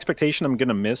reasonable expectation I'm going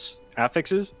to miss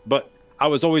affixes, but I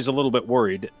was always a little bit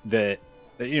worried that,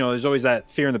 you know, there's always that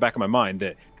fear in the back of my mind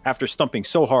that after stumping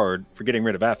so hard for getting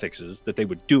rid of affixes that they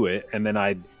would do it, and then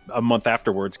I'd a month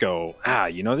afterwards go,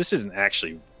 you know, this isn't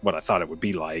actually what I thought it would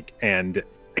be like, and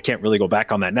I can't really go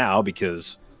back on that now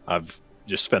because I've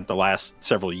just spent the last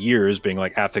several years being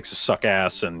like, affixes suck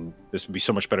ass, and this would be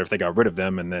so much better if they got rid of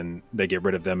them, and then they get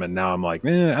rid of them, and now I'm like,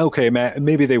 okay, man,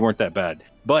 maybe they weren't that bad.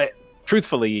 But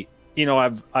truthfully, you know,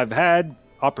 I've had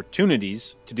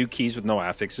opportunities to do keys with no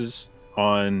affixes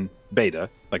on beta.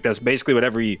 Like, that's basically what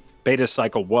every beta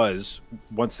cycle was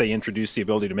once they introduced the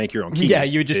ability to make your own keys. Yeah,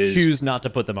 you would just choose not to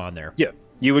put them on there. Yeah,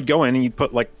 you would go in and you'd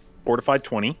put like Fortified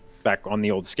 20 back on the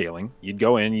old scaling. You'd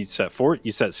go in, you'd set fort,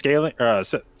 you set scaling,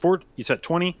 set fort, you set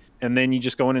 20, and then you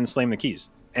just go in and slam the keys.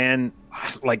 And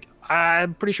like,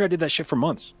 I'm pretty sure I did that shit for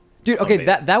months. Dude, okay,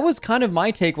 that was kind of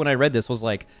my take when I read this, was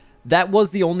like, that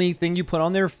was the only thing you put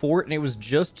on there, fort, and it was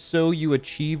just so you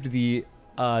achieved the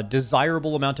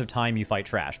desirable amount of time you fight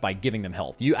trash by giving them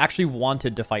health. You actually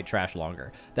wanted to fight trash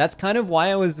longer. That's kind of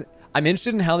why I'm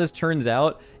interested in how this turns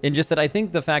out, and just that I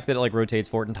think the fact that it like rotates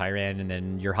Fort and Tyran, and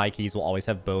then your high keys will always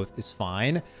have both is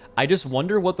fine. I just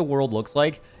wonder what the world looks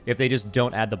like if they just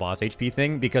don't add the boss HP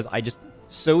thing, because I just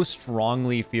so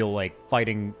strongly feel like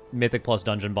fighting Mythic plus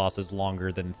dungeon bosses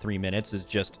longer than 3 minutes is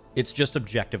it's just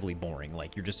objectively boring.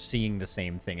 Like, you're just seeing the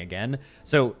same thing again.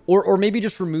 So, or maybe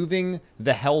just removing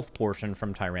the health portion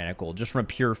from Tyrannical, just from a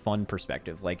pure fun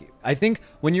perspective. Like, I think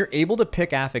when you're able to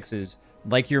pick affixes,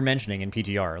 like you're mentioning in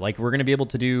PTR, like we're going to be able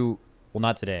to do, well,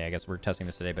 not today, I guess we're testing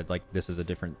this today, but like this is a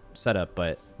different setup,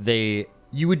 but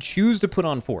you would choose to put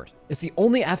on Fort. It's the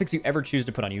only affix you ever choose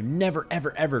to put on. You never,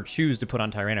 ever, ever choose to put on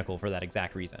Tyrannical for that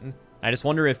exact reason. I just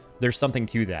wonder if there's something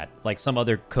to that. Like some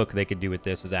other cook they could do with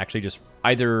this is actually just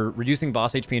either reducing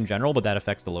boss HP in general, but that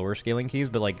affects the lower scaling keys,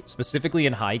 but like specifically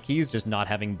in high keys, just not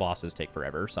having bosses take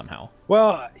forever somehow.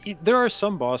 Well, there are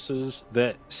some bosses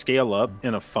that scale up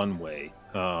in a fun way.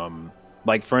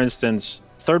 Like for instance,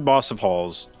 third boss of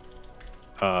Halls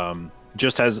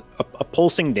just has a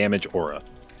pulsing damage aura.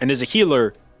 And as a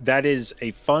healer, that is a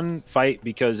fun fight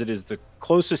because it is the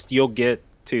closest you'll get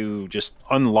to just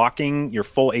unlocking your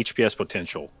full HPS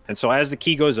potential. And so as the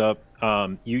key goes up,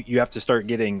 you have to start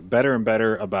getting better and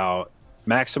better about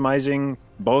maximizing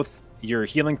both your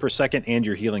healing per second and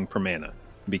your healing per mana.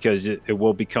 Because it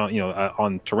will become,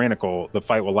 on Tyrannical, the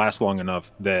fight will last long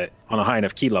enough that on a high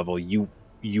enough key level, you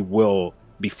will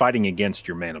be fighting against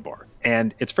your mana bar.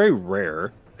 And it's very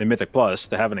rare in Mythic Plus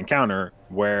to have an encounter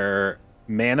where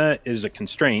mana is a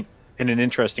constraint in an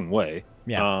interesting way.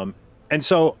 Yeah. And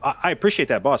so I appreciate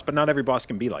that boss, but not every boss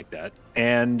can be like that.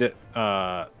 And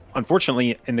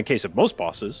unfortunately, in the case of most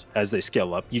bosses, as they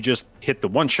scale up, you just hit the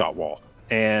one-shot wall.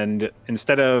 And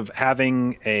instead of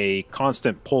having a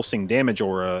constant pulsing damage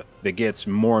aura that gets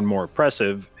more and more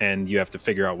oppressive, and you have to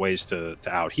figure out ways to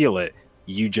out-heal it,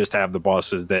 you just have the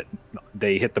bosses that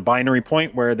they hit the binary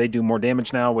point where they do more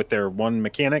damage now with their one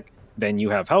mechanic, then you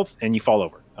have health, and you fall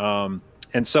over.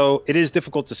 And so it is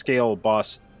difficult to scale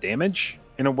boss damage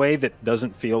in a way that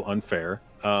doesn't feel unfair.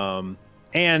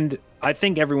 And I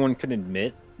think everyone can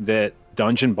admit that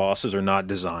dungeon bosses are not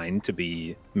designed to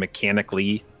be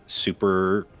mechanically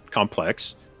super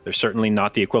complex. They're certainly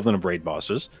not the equivalent of raid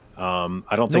bosses.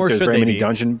 I don't think there's very many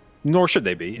dungeon, nor should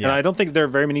they be. Yeah. And I don't think there are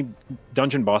very many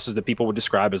dungeon bosses that people would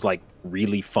describe as like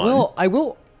really fun. Well, I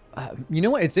will, you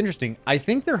know what? It's interesting. I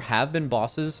think there have been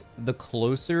bosses, the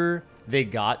closer they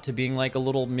got to being like a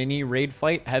little mini raid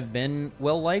fight, have been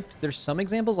well liked. There's some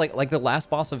examples like the last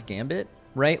boss of Gambit,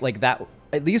 right? Like that,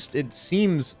 at least it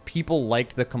seems people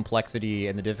liked the complexity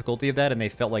and the difficulty of that, and they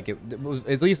felt like it was,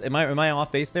 at least, am I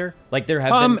off base there? Like there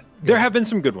have been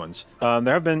some good ones.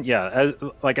 There have been, yeah,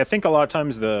 like I think a lot of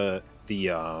times the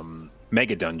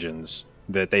mega dungeons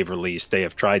that they've released, they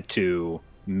have tried to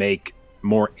make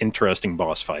more interesting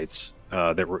boss fights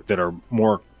that are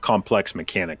more complex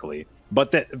mechanically.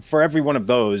 But that for every one of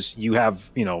those, you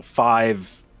have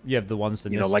 5. You have the ones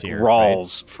that like tier,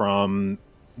 Rawls right? From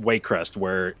Waycrest,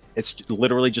 where it's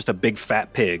literally just a big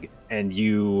fat pig, and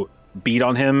you beat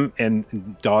on him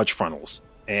and dodge frontals,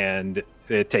 and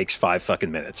it takes 5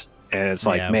 fucking minutes. And it's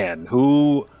like, man,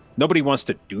 nobody wants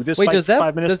to do this fight for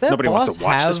 5 minutes. Nobody wants to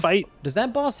watch this fight. Does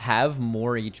that boss have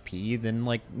more HP than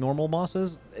like normal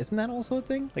bosses? Isn't that also a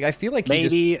thing? Like I feel like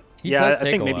maybe I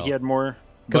think maybe he had more.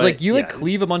 Because like you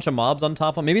cleave a bunch of mobs on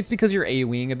top of him. Maybe it's because you're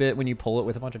AoEing a bit when you pull it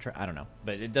with a bunch of I don't know,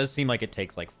 but it does seem like it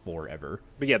takes like forever.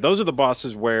 But yeah, those are the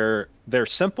bosses where they're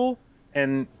simple,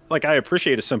 and like I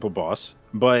appreciate a simple boss,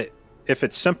 but if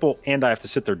it's simple and I have to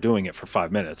sit there doing it for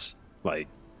 5 minutes, like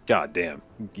god damn,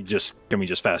 can we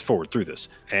just fast forward through this?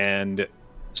 And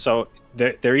so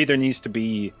there either needs to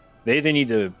be, they either need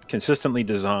to consistently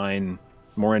design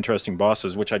more interesting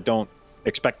bosses, which I don't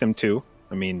expect them to.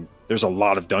 I mean, there's a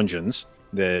lot of dungeons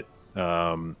that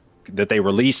they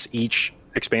release each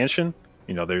expansion.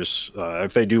 There's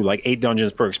if they do like 8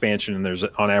 dungeons per expansion and there's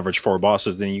on average 4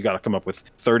 bosses, then you got to come up with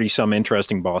 30 some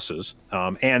interesting bosses.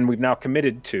 And we've now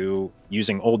committed to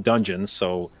using old dungeons,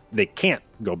 so they can't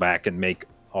go back and make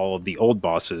all of the old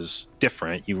bosses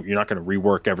different. You're not going to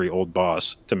rework every old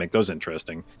boss to make those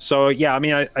interesting. So yeah, I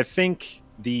mean, I think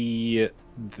the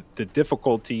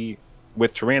difficulty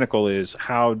with Tyrannical is,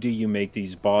 how do you make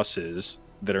these bosses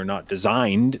that are not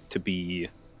designed to be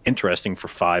interesting for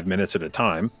 5 minutes at a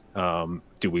time?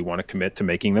 Do we want to commit to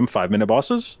making them 5-minute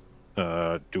bosses?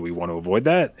 Do we want to avoid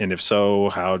that? And if so,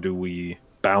 how do we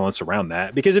balance around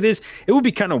that? Because it would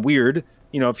be kind of weird,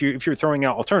 if you're throwing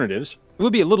out alternatives, it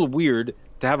would be a little weird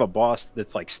to have a boss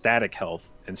that's like static health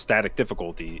and static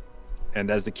difficulty and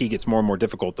as the key gets more and more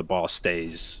difficult, the boss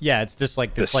stays. Yeah, it's just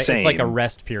like this, it's like a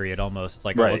rest period almost. It's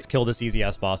like, oh, let's kill this easy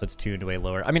ass boss that's tuned way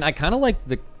lower. I mean, I kind of like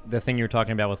the thing you're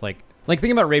talking about with like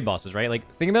think about raid bosses, right? Like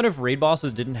think about if raid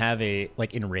bosses didn't have a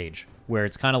like Enrage, where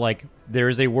it's kind of like there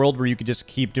is a world where you could just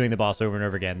keep doing the boss over and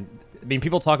over again. I mean,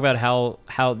 people talk about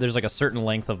how there's like a certain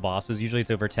length of bosses. Usually it's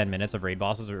over 10 minutes of raid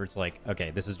bosses where it's like, okay,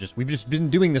 this is just, we've just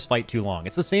been doing this fight too long.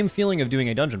 It's the same feeling of doing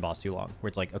a dungeon boss too long, where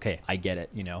it's like, okay, I get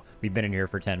it, you know, we've been in here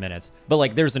for 10 minutes. But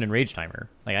like there's an enrage timer.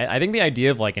 Like I think the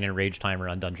idea of like an enrage timer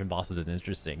on dungeon bosses is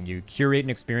interesting. You curate an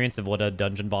experience of what a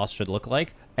dungeon boss should look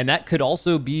like. And that could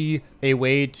also be a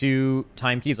way to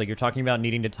time keys. Like you're talking about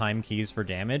needing to time keys for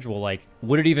damage. Well, like,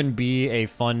 would it even be a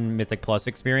fun Mythic Plus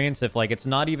experience if like it's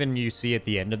not even you see at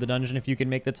the end of the dungeon if you can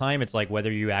make the time? It's like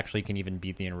whether you actually can even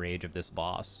beat the enrage of this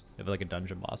boss, of like a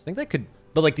dungeon boss. I think that could,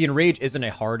 but like the enrage isn't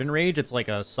a hard enrage. It's like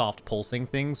a soft pulsing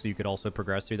thing, so you could also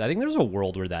progress through that. I think there's a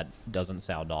world where that doesn't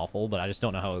sound awful, but I just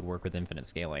don't know how it would work with infinite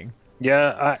scaling.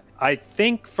 Yeah, I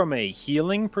think from a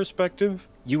healing perspective,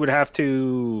 you would have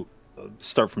to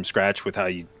start from scratch with how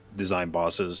you design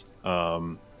bosses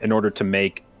in order to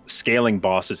make scaling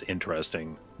bosses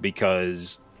interesting,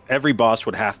 because every boss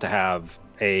would have to have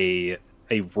a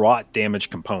rot damage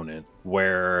component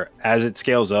where as it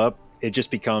scales up, it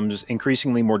just becomes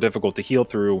increasingly more difficult to heal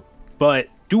through, but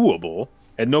doable.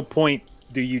 At no point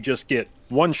do you just get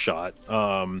one shot,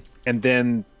 and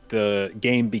then the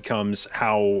game becomes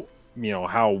how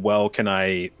well can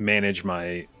I manage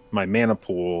my mana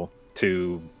pool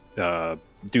to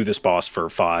do this boss for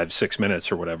 5-6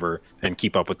 minutes or whatever and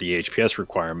keep up with the HPS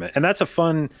requirement. And that's a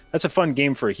fun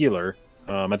game for a healer.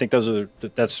 I think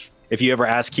that's if you ever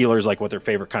ask healers like what their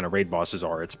favorite kind of raid bosses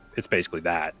are, it's basically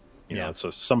that. You know,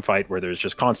 so some fight where there's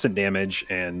just constant damage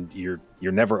and you're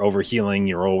never over healing,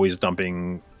 you're always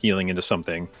dumping healing into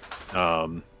something.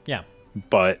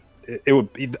 But it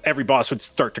would be, every boss would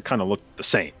start to kind of look the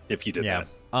same if you did that.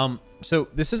 So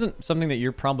this isn't something that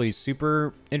you're probably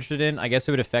super interested in. I guess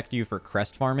it would affect you for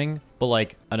crest farming. But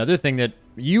like another thing that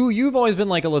you've always been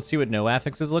like, let's see what no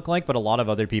affixes look like. But a lot of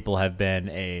other people have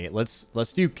been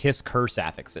let's do kiss curse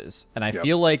affixes. And I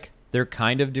feel like they're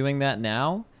kind of doing that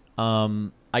now.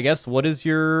 I guess what is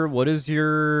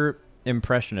your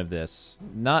impression of this?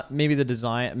 Not maybe the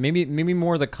design, maybe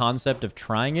more the concept of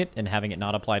trying it and having it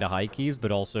not apply to high keys,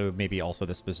 but also maybe also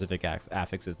the specific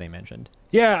affixes they mentioned.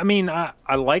 Yeah, I mean,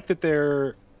 I like that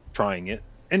they're trying it,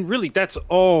 and really that's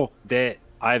all that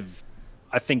I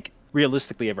think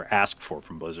realistically ever asked for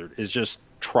from Blizzard is just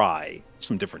try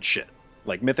some different shit.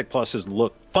 Like Mythic Plus has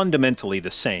looked fundamentally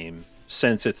the same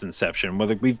since its inception.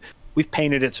 Whether we've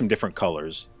painted it some different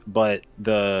colors, but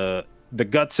the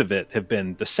guts of it have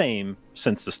been the same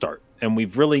since the start, and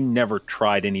we've really never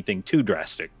tried anything too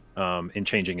drastic in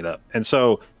changing it up. And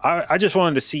so I just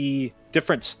wanted to see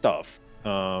different stuff.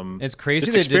 It's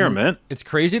crazy it's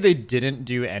crazy they didn't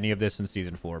do any of this in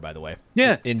season 4, by the way.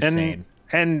 Yeah, insane.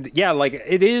 And yeah, like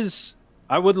it is.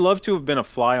 I would love to have been a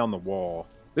fly on the wall.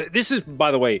 This is,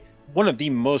 by the way, one of the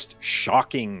most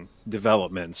shocking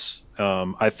developments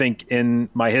I think in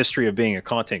my history of being a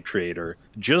content creator.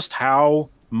 Just how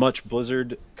much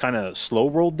Blizzard kind of slow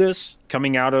rolled this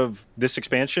coming out of this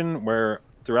expansion, where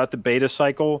throughout the beta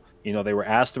cycle, you know, they were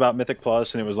asked about Mythic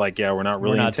Plus and it was like, yeah, we're not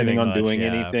really intending on doing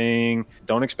anything.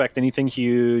 Don't expect anything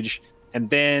huge. And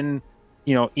then,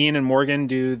 you know, Ian and Morgan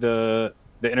do the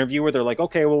interview where they're like,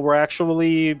 okay, well, we're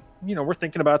actually, you know, we're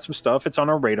thinking about some stuff. It's on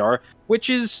our radar, which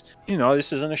is, you know,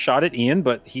 this isn't a shot at Ian,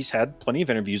 but he's had plenty of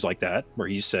interviews like that where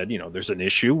he said, you know, there's an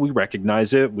issue. We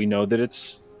recognize it. We know that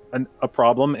it's a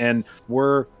problem and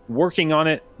we're working on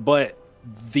it, but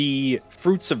the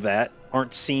fruits of that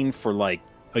aren't seen for like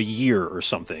a year or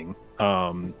something.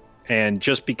 And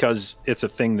just because it's a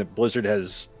thing that Blizzard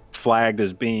has flagged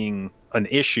as being an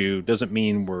issue doesn't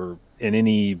mean we're in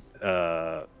any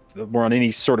we're on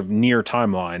any sort of near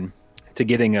timeline to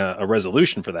getting a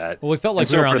resolution for that. Well, we felt like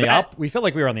we were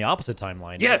on the opposite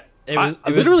timeline. Yeah. It was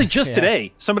literally just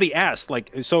today, somebody asked,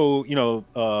 like, so, you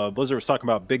know, Blizzard was talking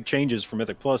about big changes for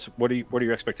Mythic Plus. What are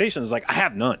your expectations? Like, I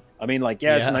have none. I mean, like,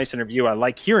 it's a nice interview. I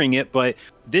like hearing it, but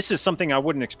this is something I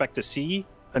wouldn't expect to see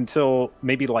until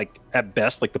maybe, like, at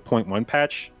best, like the 0.1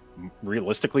 patch,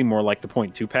 realistically more like the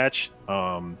 0.2 patch.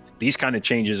 These kind of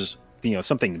changes, you know,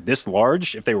 something this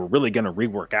large, if they were really going to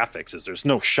rework affixes, there's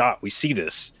no shot we see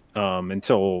this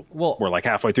until we're like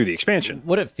halfway through the expansion.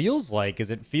 What it feels like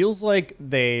is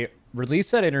they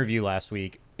released that interview last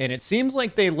week and it seems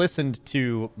like they listened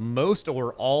to most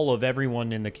or all of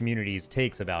everyone in the community's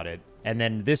takes about it. And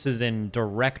then this is in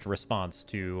direct response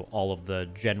to all of the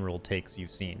general takes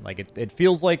you've seen. Like, it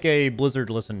feels like a Blizzard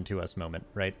listen to us moment,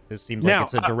 right? This seems like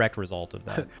it's a direct result of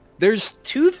that. There's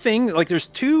two things, like there's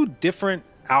two different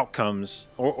outcomes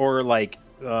or like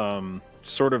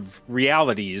sort of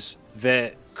realities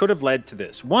that could have led to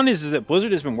this. One is that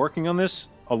Blizzard has been working on this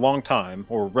a long time,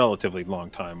 or relatively long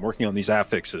time, working on these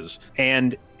affixes.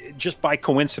 And just by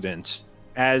coincidence,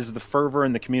 as the fervor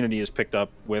in the community is picked up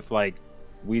with like,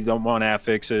 we don't want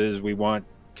affixes, we want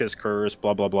kiss curse,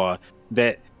 blah, blah, blah,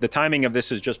 that the timing of this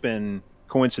has just been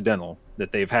coincidental,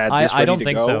 that they've had this ready I don't to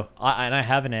think go. so. And I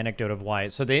have an anecdote of why.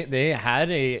 So they had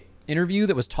a interview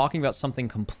that was talking about something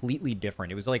completely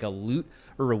different. It was like a loot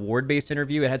or reward based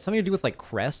interview. It had something to do with like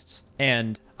crests.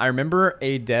 And I remember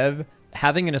a dev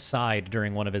having an aside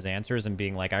during one of his answers and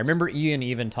being like, I remember Ian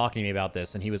even talking to me about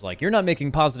this, and he was like, you're not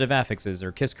making positive affixes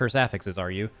or kiss curse affixes,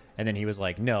 are you? And then he was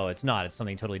like, no, it's not. It's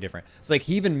something totally different. It's like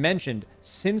he even mentioned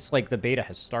since like the beta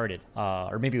has started,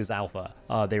 or maybe it was alpha,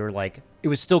 they were like, it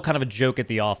was still kind of a joke at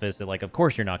the office that like, of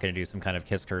course you're not going to do some kind of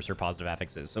kiss curse or positive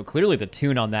affixes. So clearly the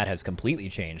tune on that has completely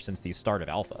changed since the start of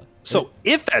alpha. So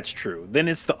if that's true, then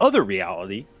it's the other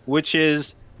reality, which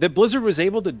is that Blizzard was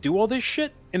able to do all this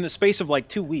shit in the space of like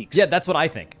 2 weeks. Yeah, that's what I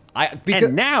think.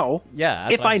 And now, yeah,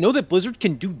 if I know that Blizzard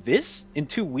can do this in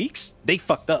 2 weeks, they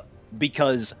fucked up.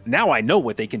 Because now I know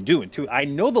what they can do. I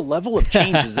know the level of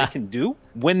changes they can do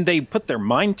when they put their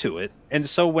mind to it. And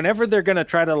so whenever they're going to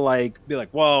try to like be like,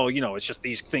 well, you know, it's just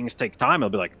these things take time. I'll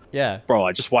be like, yeah, bro,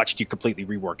 I just watched you completely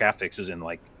rework affixes in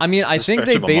like, I mean, I think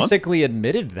they basically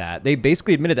admitted that. They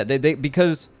basically admitted that. They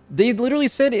because they literally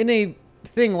said in a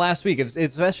thing last week,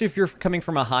 especially if you're coming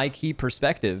from a high key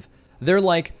perspective, they're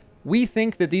like, we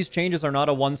think that these changes are not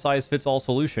a one size fits all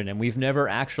solution. And we've never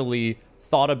actually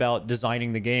thought about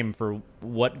designing the game for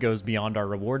what goes beyond our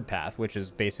reward path, which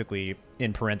is basically,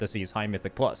 in parentheses, high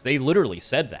mythic plus. They literally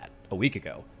said that a week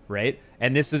ago, right?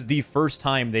 And this is the first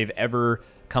time they've ever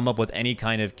come up with any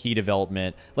kind of key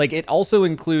development. Like, it also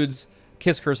includes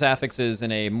kiss curse affixes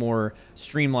in a more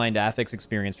streamlined affix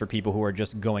experience for people who are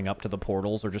just going up to the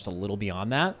portals or just a little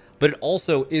beyond that. But it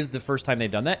also is the first time they've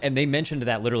done that, and they mentioned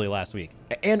that literally last week.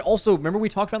 And also, remember we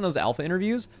talked about in those alpha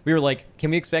interviews? We were like,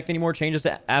 can we expect any more changes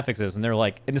to affixes? And they're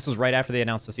like, and this was right after they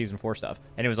announced the Season 4 stuff.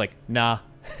 And it was like, nah.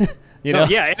 You know?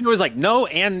 Yeah, and it was like, no,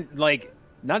 and like,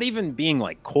 not even being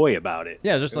like coy about it.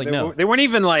 Yeah, just like, no. They weren't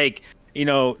even like, you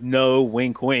know, no,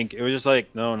 wink, wink. It was just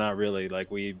like, no, not really. Like,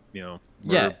 we, you know.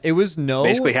 Yeah, it was no.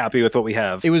 Basically happy with what we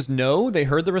have. It was no. They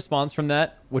heard the response from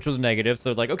that, which was negative. So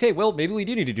they're like, okay, well, maybe we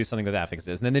do need to do something with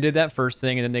affixes. And then they did that first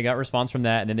thing, and then they got response from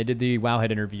that, and then they did the Wowhead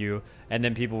interview, and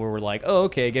then people were like, oh,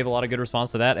 okay, gave a lot of good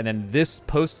response to that. And then this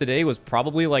post today was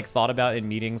probably like thought about in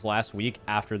meetings last week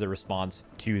after the response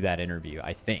to that interview,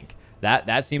 I think.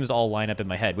 That seems to all line up in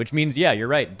my head, which means, yeah, you're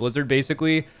right. Blizzard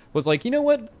basically was like, you know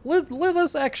what?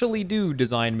 Let's actually do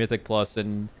Design Mythic Plus.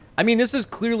 And I mean, this is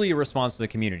clearly a response to the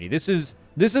community. This is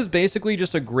basically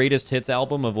just a greatest hits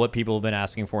album of what people have been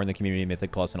asking for in the community of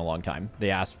Mythic Plus in a long time. They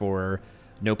asked for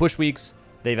no push weeks.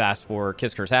 They've asked for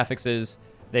kiss curse affixes.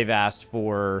 They've asked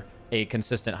for a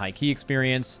consistent high key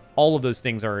experience. All of those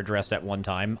things are addressed at one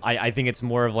time. I think it's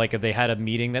more of like if they had a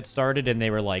meeting that started and they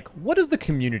were like, what does the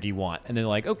community want? And they're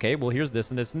like, okay, well, here's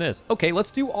this and this and this. Okay,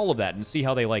 let's do all of that and see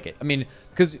how they like it. I mean,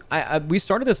 because we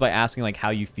started this by asking like how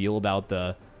you feel about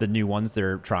the new ones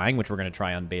they're trying, which we're going to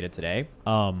try on beta today.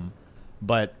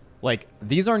 But like,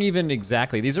 these aren't even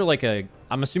exactly, these are like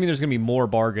I'm assuming there's going to be more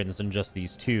bargains than just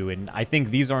these two. And I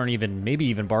think these aren't even, maybe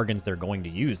even bargains they're going to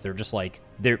use. They're just like,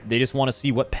 they just want to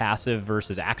see what passive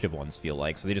versus active ones feel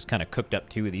like. So they just kind of cooked up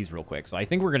two of these real quick. So I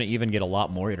think we're going to even get a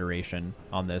lot more iteration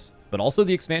on this. But also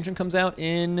the expansion comes out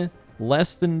in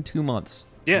less than 2 months.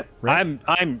 Yeah, right?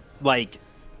 I'm like,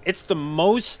 it's the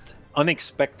most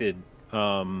unexpected,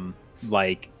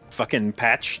 like fucking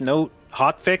patch note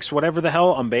hotfix, whatever the hell,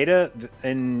 on beta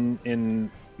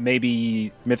in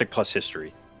maybe Mythic Plus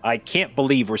history. I can't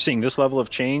believe we're seeing this level of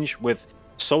change with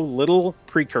so little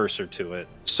precursor to it,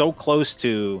 so close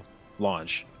to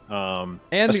launch. And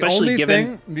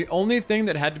the only thing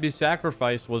that had to be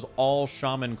sacrificed was all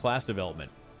shaman class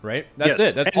development, right? That's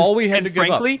it. That's all we had to give up.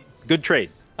 Frankly, good trade.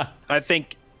 I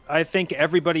think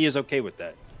everybody is okay with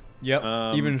that. Yep.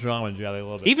 Even shamans, yeah, they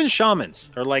love it. Even shamans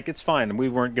are like, it's fine. We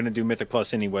weren't going to do Mythic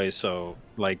Plus anyway, so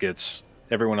like it's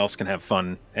everyone else can have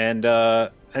fun. And yeah,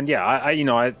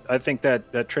 I think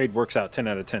that trade works out 10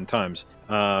 out of 10 times.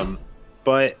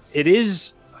 But it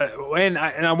is, and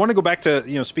I want to go back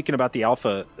to speaking about the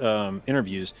alpha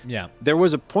interviews. Yeah, there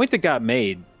was a point that got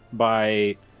made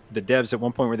by the devs at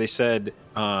one point where they said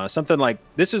something like,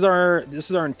 "This is our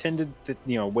intended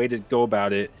way to go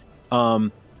about it,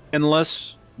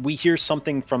 unless we hear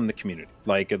something from the community.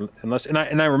 Like unless." And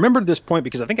I remembered this point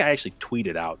because I think I actually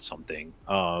tweeted out something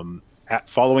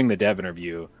following the dev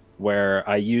interview where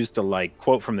I used the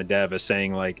quote from the dev as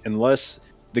saying unless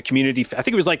the community, I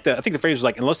think the phrase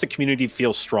was unless the community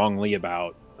feels strongly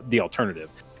about the alternative.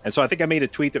 And so I think I made a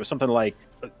tweet that was something like,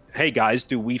 "Hey guys,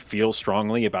 do we feel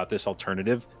strongly about this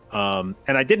alternative?" And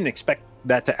I didn't expect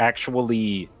that to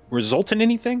actually result in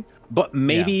anything, but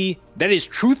maybe that is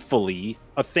truthfully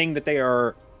a thing that they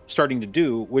are starting to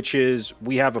do, which is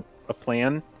we have a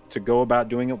plan to go about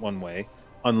doing it one way,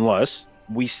 unless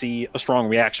we see a strong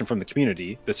reaction from the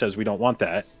community that says we don't want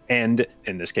that. And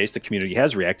in this case, the community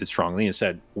has reacted strongly and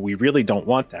said, we really don't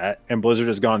want that. And Blizzard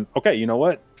has gone, okay, you know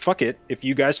what? Fuck it. If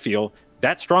you guys feel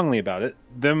that strongly about it,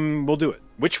 then we'll do it.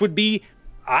 Which would be,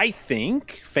 I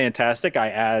think, fantastic. I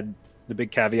add the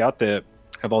big caveat that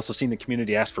I've also seen the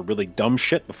community ask for really dumb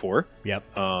shit before. Yep.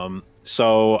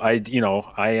 So I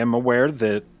am aware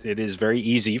that it is very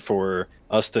easy for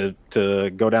us to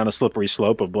go down a slippery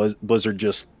slope of Blizzard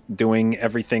just doing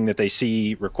everything that they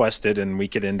see requested, and we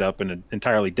could end up in an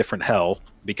entirely different hell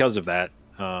because of that.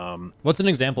 What's an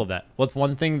example of that? What's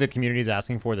one thing the community is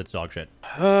asking for that's dog shit?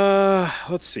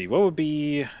 Let's see. What would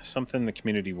be something the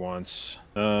community wants?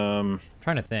 Trying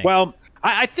to think. Well,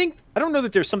 I think, I don't know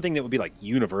that there's something that would be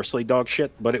universally dog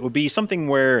shit, but it would be something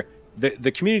where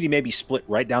the community may be split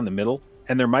right down the middle,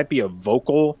 and there might be a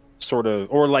vocal sort of,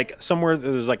 or somewhere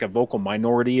there's a vocal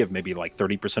minority of maybe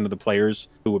 30% of the players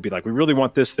who would be we really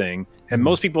want this thing, and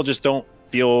most people just don't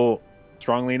feel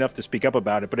strongly enough to speak up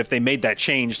about it. But if they made that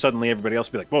change, suddenly everybody else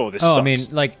would be like, whoa, this sucks. I mean,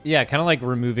 kind of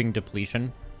removing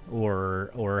depletion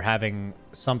or having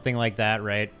something like that,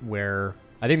 right? Where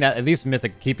I think that at least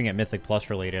keeping it Mythic Plus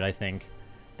related, I think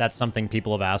that's something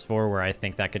people have asked for, where I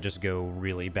think that could just go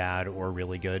really bad or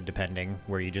really good, depending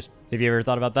where have you ever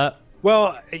thought about that?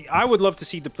 Well, I would love to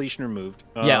see depletion removed.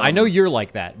 Yeah, I know you're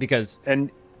like that because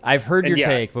I've heard your yeah.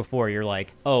 take before. You're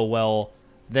like, oh, well,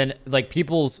 then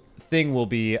people's thing will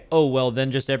be, oh, well,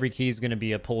 then just every key is going to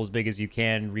be a pull as big as you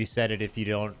can, reset it if you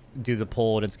don't do the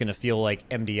pull, and it's going to feel like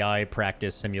MDI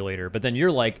practice simulator. But then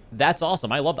you're like, that's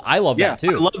awesome. I love that too.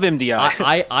 I love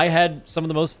MDI. I had some of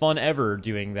the most fun ever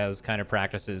doing those kind of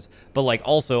practices. But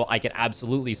also I could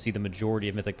absolutely see the majority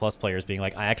of Mythic Plus players being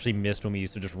like, I actually missed when we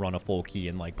used to just run a full key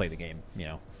and play the game,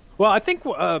 Well, I think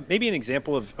maybe an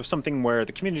example of something where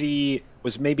the community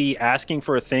was maybe asking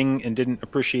for a thing and didn't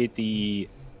appreciate the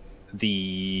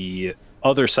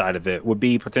other side of it would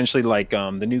be potentially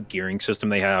the new gearing system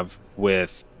they have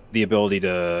with the ability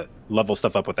to level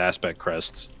stuff up with aspect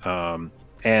crests.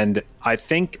 And I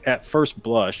think at first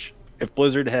blush, if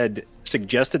Blizzard had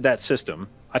suggested that system,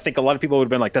 I think a lot of people would have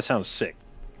been like, that sounds sick.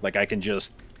 I can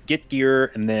just get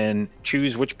gear and then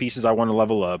choose which pieces I want to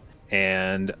level up,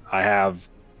 and I have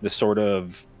this sort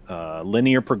of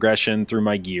linear progression through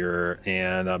my gear,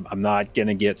 and I'm not going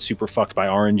to get super fucked by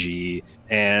RNG.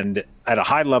 And at a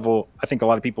high level, I think a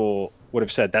lot of people would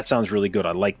have said, that sounds really good.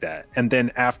 I like that. And then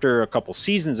after a couple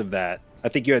seasons of that, I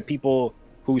think you had people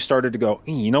who started to go,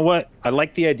 you know what? I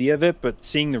like the idea of it, but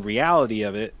seeing the reality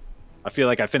of it, I feel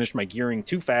like I finished my gearing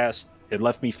too fast. It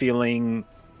left me feeling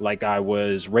like I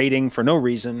was raiding for no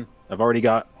reason. I've already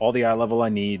got all the eye level I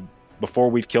need before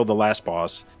we've killed the last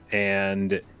boss,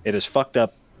 and it has fucked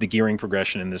up the gearing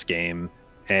progression in this game.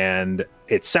 And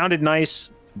it sounded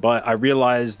nice, but I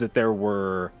realized that there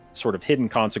were sort of hidden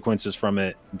consequences from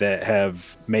it that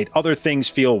have made other things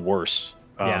feel worse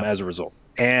as a result.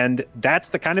 And that's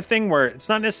the kind of thing where it's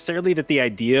not necessarily that the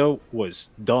idea was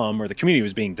dumb or the community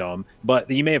was being dumb, but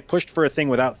you may have pushed for a thing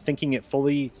without thinking it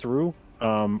fully through,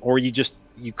 or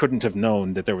you couldn't have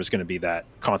known that there was going to be that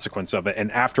consequence of it.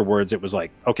 And afterwards it was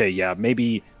like, okay, yeah,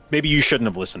 maybe you shouldn't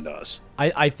have listened to us.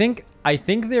 I think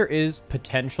there is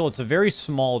potential. It's a very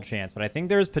small chance, but I think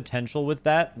there's potential with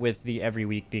that, with the every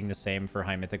week being the same for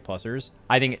high Mythic Plusers.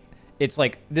 I think it's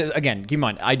again, keep in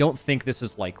mind, I don't think this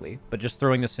is likely, but just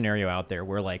throwing the scenario out there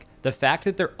where the fact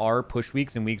that there are push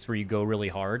weeks and weeks where you go really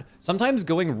hard, sometimes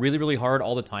going really, really hard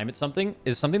all the time at something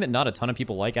is something that not a ton of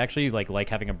people actually like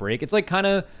having a break. It's like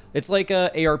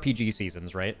ARPG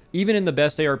seasons, right? Even in the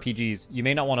best ARPGs, you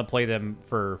may not want to play them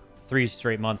for 3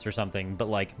 straight months or something,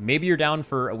 but maybe you're down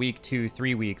for a week, 2,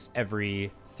 3 weeks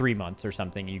every 3 months or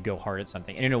something, you go hard at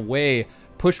something. And in a way,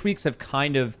 push weeks have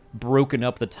kind of broken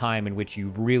up the time in which you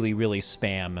really, really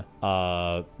spam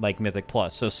Mythic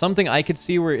Plus. So something I could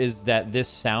see is that this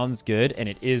sounds good, and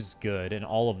it is good, and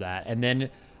all of that. And then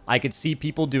I could see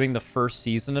people doing the first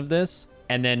season of this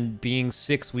and then being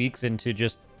 6 weeks into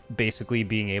just basically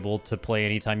being able to play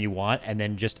anytime you want and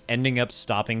then just ending up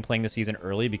stopping playing the season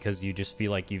early because you just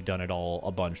feel like you've done it all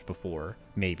a bunch before,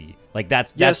 maybe. Like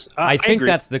I think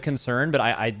that's the concern, but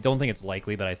I don't think it's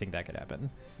likely, but I think that could happen.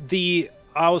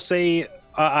 I'll say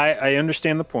I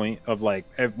understand the point of like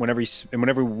when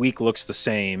every week looks the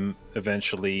same,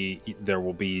 eventually there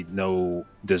will be no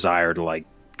desire to like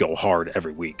go hard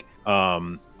every week.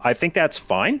 I think that's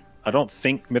fine. I don't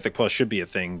think Mythic Plus should be a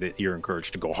thing that you're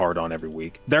encouraged to go hard on every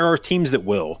week. There are teams that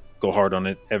will go hard on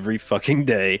it every fucking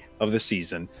day of the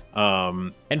season.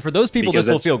 And for those people, this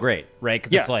will feel great, right?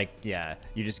 Because it's like,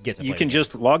 you just get to play. You can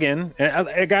just log in. And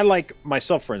a guy like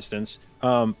myself, for instance,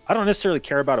 I don't necessarily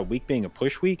care about a week being a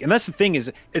push week. And that's the thing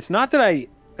is, it's not that I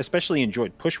especially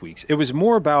enjoyed push weeks. It was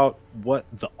more about what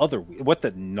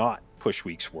the not push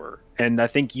weeks were. And I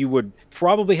think you would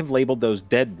probably have labeled those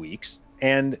dead weeks.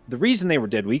 And the reason they were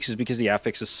dead weeks is because the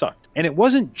affixes sucked. And it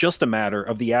wasn't just a matter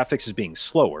of the affixes being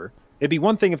slower. It'd be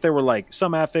one thing if there were like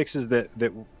some affixes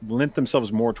that lent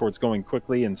themselves more towards going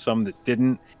quickly and some that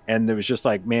didn't. And there was just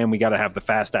like, man, we got to have the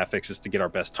fast affixes to get our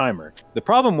best timer. The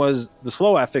problem was the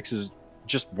slow affixes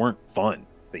just weren't fun.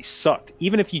 They sucked.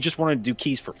 Even if you just wanted to do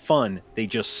keys for fun, they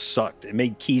just sucked. It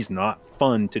made keys not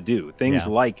fun to do. Things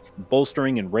like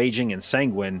bolstering and raging and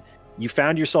sanguine, you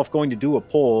found yourself going to do a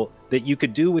pull that you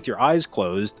could do with your eyes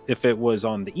closed if it was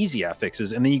on the easy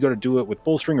affixes, and then you go to do it with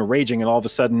bolstering or raging, and all of a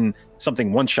sudden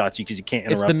something one-shots you because you can't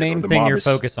interrupt it. It's the main thing you're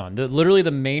focused on. Literally the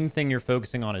main thing you're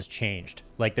focusing on has changed.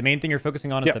 Like the main thing you're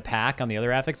focusing on is the pack on the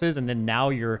other affixes, and then now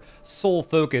your sole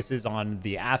focus is on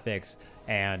the affix,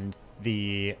 and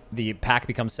the pack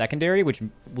becomes secondary, which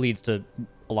leads to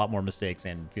a lot more mistakes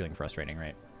and feeling frustrating,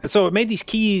 right? And so it made these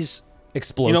keys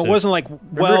explosive. You know, it wasn't like,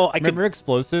 well, remember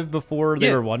explosive before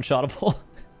they were one-shottable?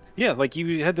 Yeah, like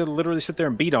you had to literally sit there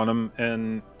and beat on them,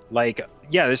 and like,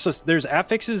 there's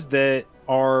affixes that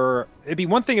are. It'd be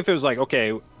one thing if it was like,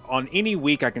 okay, on any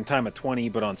week I can time a 20,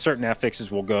 but on certain affixes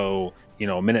we'll go, you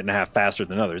know, a minute and a half faster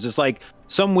than others. It's like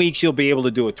some weeks you'll be able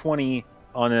to do a 20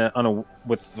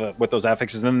 with those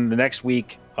affixes, and then the next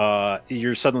week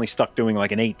you're suddenly stuck doing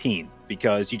like an 18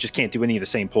 because you just can't do any of the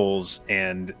same pulls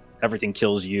and everything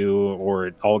kills you or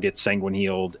it all gets sanguine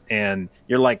healed, and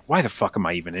you're like, why the fuck am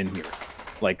I even in here?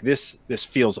 Like this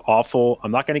feels awful.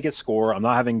 I'm not going to get score. I'm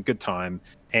not having a good time,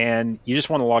 and you just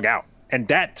want to log out. And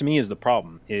that to me is the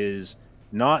problem. Is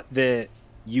not that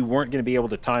you weren't going to be able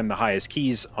to time the highest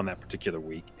keys on that particular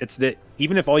week. It's that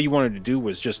even if all you wanted to do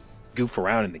was just goof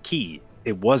around in the key,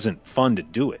 it wasn't fun to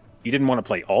do it. You didn't want to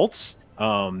play alts.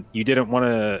 You didn't want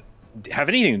to have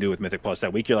anything to do with Mythic Plus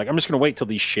that week. You're like, I'm just going to wait till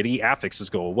these shitty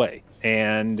affixes go away.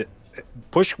 And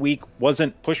push week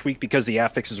wasn't push week because the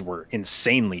affixes were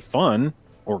insanely fun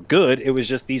or good. It was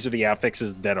just, these are the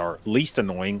affixes that are least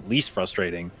annoying, least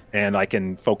frustrating, and I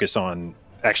can focus on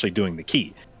actually doing the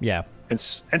key. Yeah. And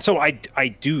so I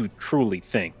do truly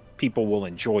think people will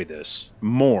enjoy this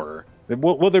more.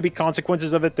 Will there be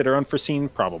consequences of it that are unforeseen?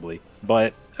 Probably.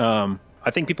 But I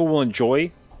think people will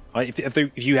enjoy, if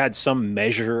you had some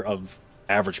measure of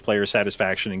average player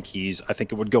satisfaction in keys, I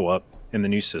think it would go up in the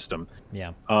new system.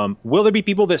 Yeah. Will there be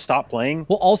people that stop playing?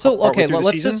 Well, also, okay,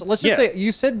 let's just say,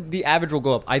 you said the average will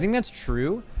go up. I think that's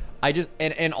true.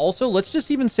 And also, let's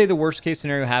just even say the worst case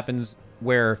scenario happens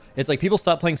where it's like people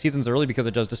stop playing seasons early because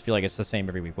it does just feel like it's the same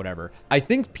every week, whatever. I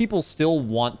think people still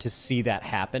want to see that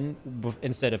happen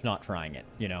instead of not trying it,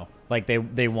 you know? Like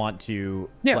they want to,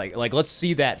 like let's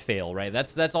see that fail, right?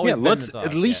 That's always been let's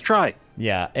at least try.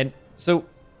 Yeah, and so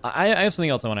I have something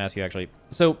else I want to ask you, actually.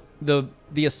 So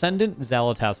the Ascendant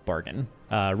Xalatath's Bargain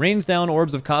rains down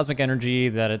orbs of cosmic energy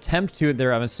that attempt to,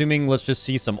 I'm assuming, let's just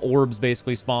see some orbs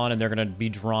basically spawn, and they're going to be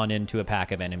drawn into a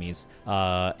pack of enemies.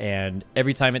 And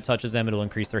every time it touches them, it'll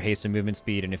increase their haste and movement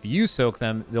speed, and if you soak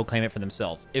them, they'll claim it for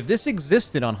themselves. If this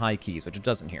existed on high keys, which it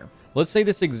doesn't here, let's say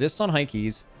this exists on high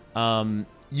keys,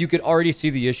 you could already see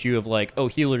the issue of like, oh,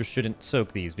 healers shouldn't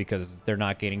soak these because they're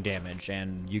not gaining damage.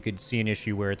 And you could see an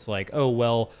issue where it's like, oh,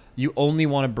 well, you only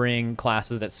want to bring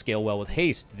classes that scale well with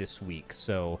haste this week,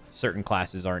 so certain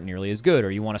classes aren't nearly as good.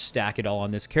 Or you want to stack it all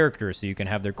on this character so you can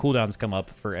have their cooldowns come up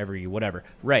for every whatever.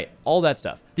 Right, all that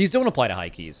stuff. These don't apply to high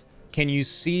keys. Can you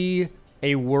see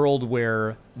a world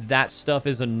where that stuff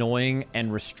is annoying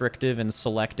and restrictive and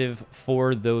selective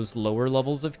for those lower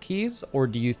levels of keys? Or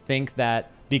do you think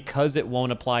that because it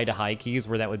won't apply to high keys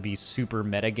where that would be super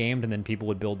meta-gamed and then people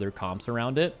would build their comps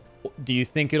around it, do you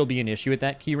think it'll be an issue at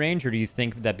that key range? Or do you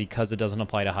think that because it doesn't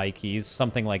apply to high keys,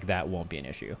 something like that won't be an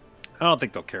issue? I don't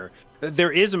think they'll care.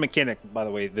 There is a mechanic, by the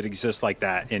way, that exists like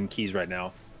that in keys right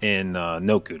now in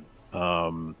Nokud.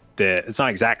 That it's not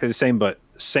exactly the same, but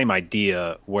same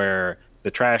idea, where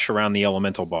the trash around the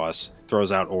elemental boss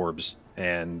throws out orbs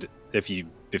and if you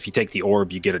take the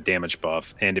orb, you get a damage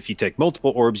buff, and if you take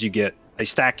multiple orbs, you get a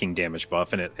stacking damage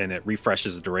buff, and it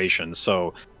refreshes the duration.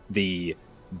 So the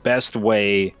best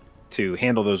way to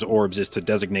handle those orbs is to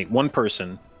designate one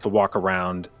person to walk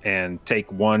around and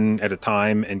take one at a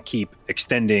time and keep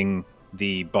extending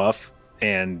the buff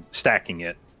and stacking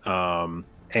it.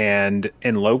 And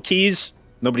in low keys,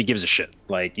 nobody gives a shit.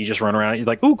 Like, you just run around, you're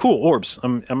like, "Oh, cool, orbs.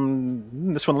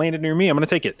 This one landed near me. I'm gonna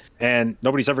take it." And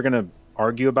nobody's ever gonna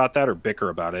argue about that or bicker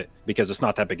about it because it's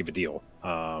not that big of a deal.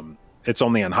 It's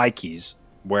only on high keys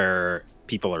where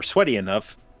people are sweaty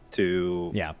enough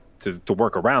to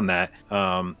work around that.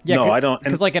 No, I don't.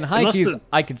 Because like in high keys,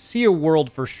 I could see a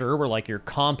world for sure where like your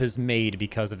comp is made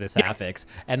because of this affix,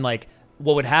 and like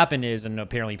what would happen is, and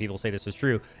apparently people say this is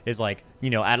true, is like,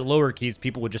 you know, at lower keys,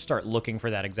 people would just start looking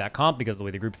for that exact comp because of the way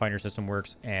the group finder system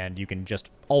works, and you can just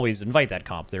always invite that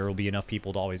comp. There will be enough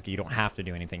people to always get, you don't have to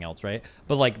do anything else, right?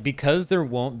 But like, because there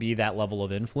won't be that level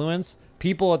of influence,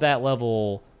 people at that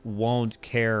level won't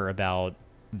care about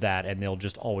that, and they'll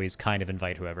just always kind of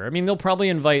invite whoever. I mean, they'll probably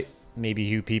invite maybe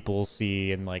who people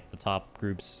see in like the top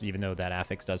groups, even though that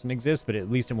affix doesn't exist, but at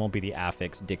least it won't be the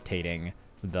affix dictating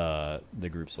the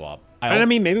group swap. I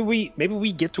mean, maybe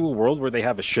we get to a world where they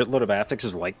have a shitload of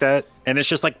affixes like that, and it's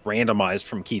just like randomized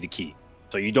from key to key,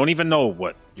 so you don't even know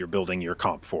what you're building your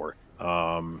comp for.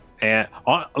 And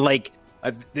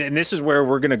this is where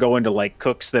we're gonna go into like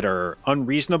cooks that are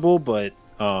unreasonable, but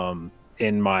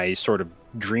in my sort of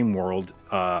dream world,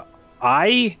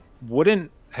 I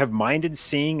wouldn't have minded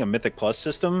seeing a Mythic Plus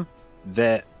system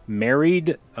that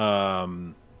married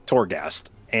Torghast,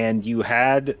 and you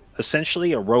had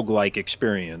essentially a roguelike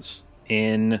experience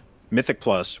in Mythic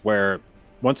Plus where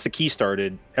once the key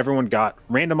started, everyone got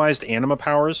randomized anima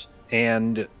powers,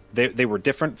 and they were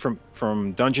different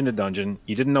from dungeon to dungeon.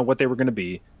 You didn't know what they were going to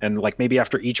be, and like maybe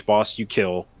after each boss you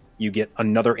kill, you get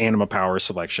another anima power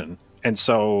selection. And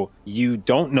so you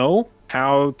don't know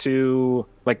how to,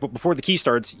 like, before the key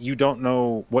starts, you don't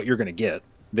know what you're going to get,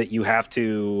 that you have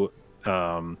to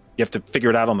figure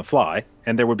it out on the fly.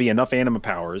 And there would be enough anima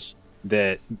powers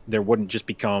that there wouldn't just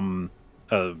become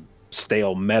a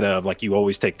stale meta of like, you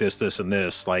always take this, this, and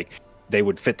this. Like, they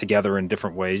would fit together in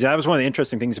different ways. That was one of the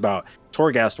interesting things about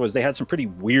Torghast, was they had some pretty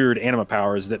weird anima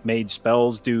powers that made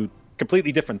spells do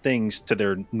completely different things to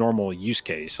their normal use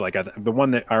case. Like the one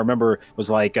that I remember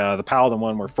was like the Paladin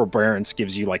one, where Forbearance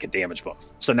gives you like a damage buff.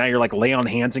 So now you're like lay on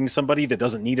handsing somebody that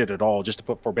doesn't need it at all, just to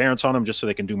put Forbearance on them just so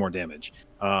they can do more damage.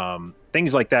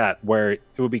 Things like that, where it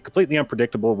would be completely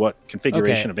unpredictable what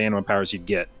configuration of anima powers you'd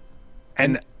get.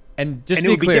 And just it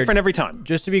would be different every time.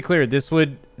 Just to be clear, this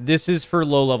is for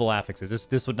low level affixes.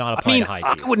 This would not apply to high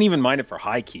keys. I wouldn't even mind it for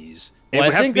high keys. Well,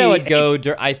 I think that would go.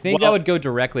 I think that would go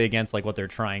directly against like what they're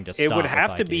trying to stop. It would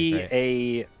have to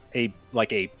be a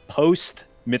post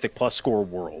Mythic Plus score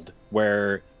world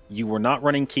where you were not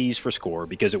running keys for score,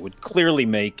 because it would clearly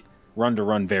make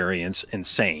run-to-run variance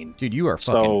insane. Dude, you are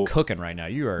fucking cooking right now.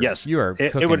 You are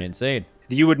cooking insane.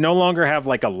 You would no longer have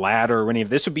like a ladder or any of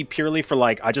this. Would be purely for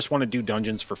like, I just want to do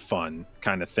dungeons for fun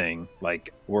kind of thing.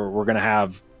 Like we're gonna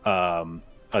have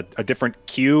a different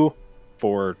queue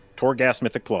for Torghast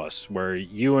Mythic Plus, where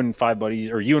you and 5 buddies,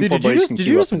 or you and 4 buddies can queue up.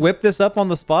 Did you just whip this up on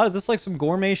the spot? Is this like some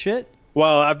gourmet shit?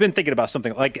 Well, I've been thinking about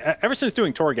something like, ever since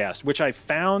doing Torghast, which I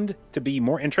found to be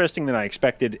more interesting than I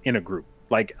expected in a group.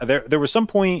 Like there was some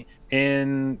point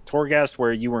in Torghast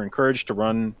where you were encouraged to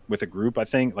run with a group. I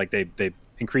think like they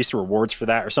increased the rewards for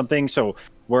that or something. So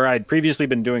where I'd previously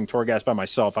been doing Torghast by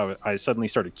myself, I suddenly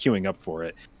started queuing up for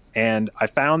it, and I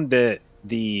found that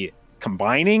the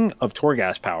combining of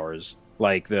Torghast powers,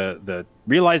 like the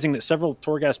realizing that several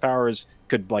Torghast powers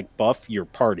could like buff your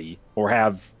party or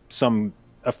have some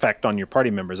effect on your party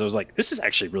members, I was like, this is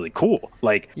actually really cool.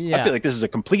 Like, I feel like this is a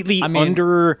completely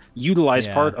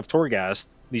underutilized part of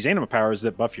Torghast, these anima powers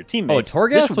that buff your teammates. Oh,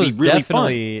 Torghast was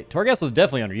definitely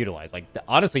underutilized. Like,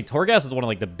 honestly, Torghast is one of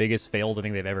like the biggest fails I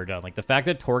think they've ever done. Like the fact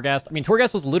that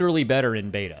Torghast was literally better in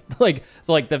beta. Like,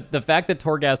 so like the fact that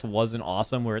Torghast wasn't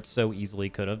awesome where it so easily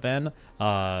could have been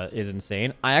is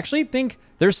insane. I actually think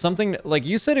there's something, like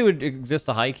you said it would exist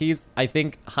to high keys. I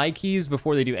think high keys,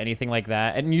 before they do anything like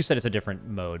that, and you said it's a different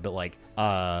mode, but like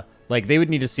they would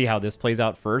need to see how this plays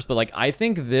out first. But like, I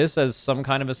think this as some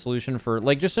kind of a solution for,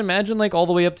 like, just imagine like all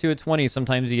the way up to a 20,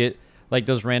 sometimes you get like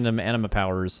those random anima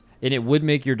powers, and it would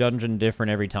make your dungeon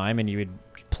different every time, and you would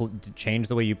change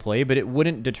the way you play, but it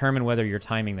wouldn't determine whether you're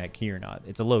timing that key or not.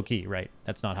 It's a low key, right?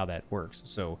 That's not how that works.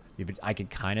 So I could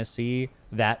kind of see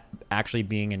that actually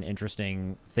being an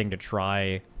interesting thing to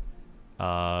try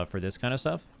for this kind of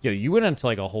stuff. Yo, you went into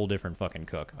like a whole different fucking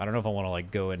cook. I don't know if I want to like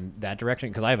go in that direction,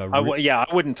 because I have a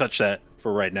I wouldn't touch that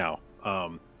for right now.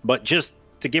 But just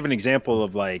to give an example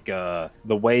of like the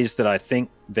ways that I think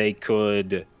they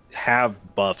could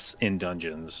have buffs in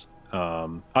dungeons,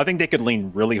 I think they could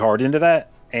lean really hard into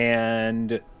that.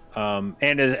 And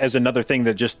as another thing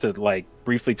that just to like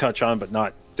briefly touch on but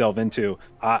not delve into,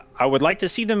 I would like to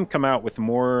see them come out with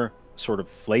more sort of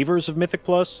flavors of Mythic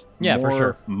Plus. Yeah, more for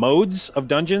sure. Modes of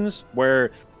dungeons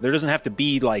where there doesn't have to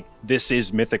be like, this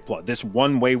is Mythic Plus, this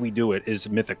one way we do it is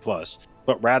Mythic Plus,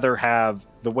 but rather have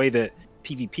the way that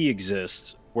PvP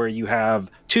exists, where you have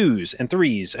 2s and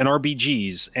 3s and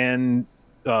RBGs and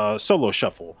solo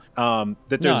shuffle. That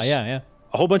there's a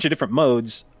whole bunch of different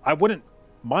modes. I wouldn't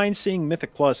mind seeing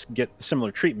Mythic Plus get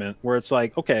similar treatment, where it's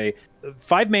like, okay,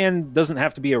 5-man doesn't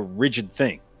have to be a rigid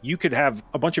thing. You could have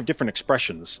a bunch of different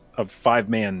expressions of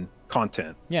 5-man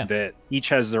content that each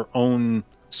has their own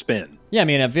spin. Yeah, I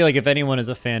mean, I feel like if anyone is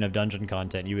a fan of dungeon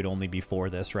content, you would only be for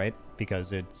this, right?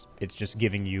 Because it's just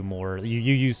giving you more.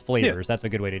 You use flavors. That's a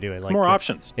good way to do it. Like more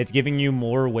options. It's giving you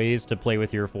more ways to play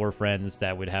with your 4 friends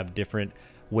that would have different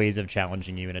ways of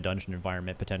challenging you in a dungeon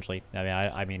environment, potentially.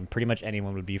 I mean, pretty much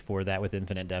anyone would be for that with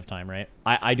infinite dev time, right?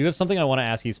 I do have something I want to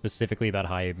ask you specifically about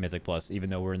High Mythic Plus, even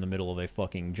though we're in the middle of a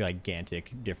fucking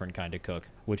gigantic different kind of cook,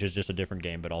 which is just a different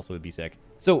game, but also would be sick.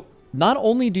 So not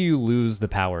only do you lose the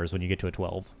powers when you get to a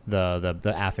 12,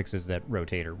 the affixes that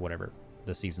rotate or whatever,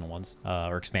 the seasonal ones,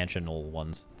 or expansional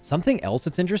ones. Something else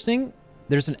that's interesting,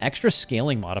 there's an extra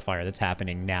scaling modifier that's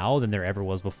happening now than there ever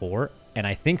was before, and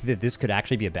I think that this could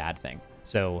actually be a bad thing.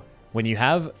 So when you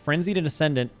have Frenzied and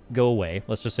Ascendant go away,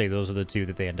 let's just say those are the 2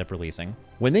 that they end up releasing.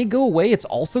 When they go away, it's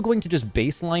also going to just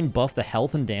baseline buff the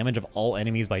health and damage of all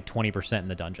enemies by 20% in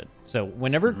the dungeon. So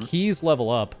whenever keys level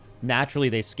up, naturally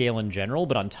they scale in general,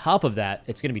 but on top of that,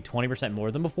 it's going to be 20% more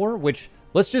than before, which,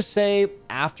 let's just say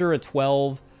after a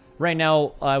 12, right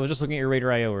now, I was just looking at your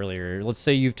Raider IO earlier. Let's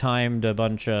say you've timed a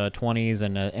bunch of 20s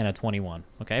and a 21,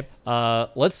 okay?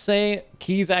 Let's say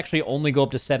keys actually only go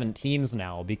up to 17s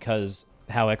now because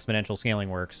how exponential scaling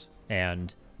works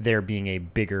and there being a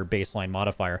bigger baseline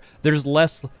modifier. There's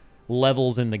less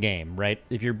levels in the game, right?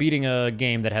 If you're beating a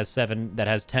game that has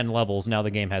 10 levels, now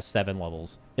the game has 7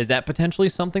 levels. Is that potentially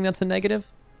something that's a negative?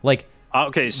 Like,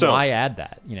 okay, so why add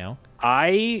that, you know?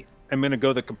 I am going to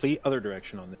go the complete other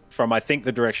direction on this, from I think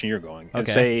the direction you're going, and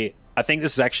say I think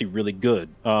this is actually really good,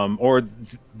 or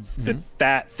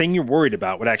that thing you're worried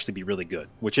about would actually be really good,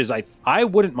 which is I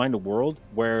wouldn't mind a world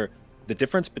where the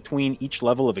difference between each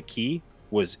level of a key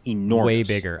was enormous. Way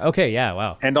bigger. Okay, yeah,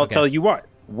 wow. And I'll tell you what,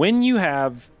 when you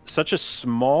have such a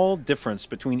small difference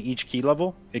between each key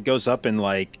level, it goes up in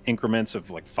like increments of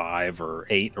like 5 or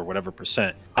 8 or whatever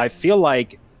percent. I feel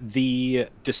like the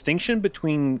distinction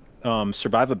between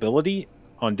survivability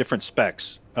on different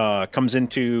specs comes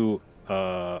into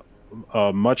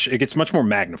it gets much more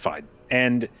magnified.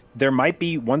 And there might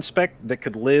be one spec that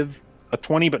could live a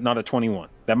 20 but not a 21.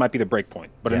 That might be the break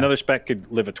point. But another spec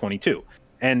could live a 22.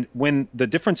 And when the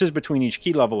differences between each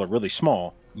key level are really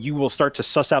small, you will start to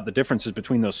suss out the differences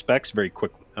between those specs very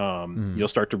quickly. You'll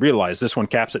start to realize this one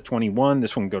caps at 21,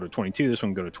 this one can go to 22, this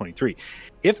one can go to 23.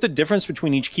 If the difference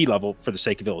between each key level, for the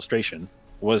sake of illustration,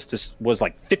 was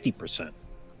like 50%,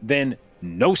 then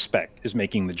no spec is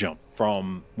making the jump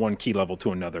from one key level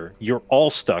to another. You're all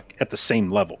stuck at the same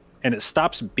level. And it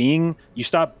stops being, you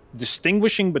stop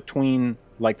distinguishing between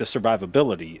like the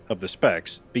survivability of the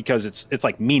specs, because it's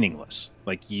like meaningless.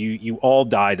 Like you all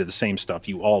die to the same stuff,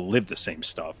 you all live the same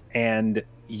stuff, and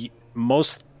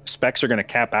most specs are going to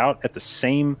cap out at the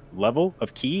same level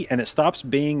of key, and it stops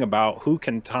being about who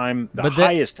can time the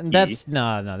highest key. That's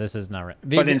no, this is not right.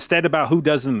 But instead about who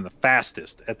does them the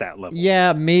fastest at that level.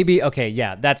 Yeah, maybe. Okay,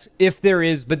 yeah, that's if there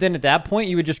is. But then at that point,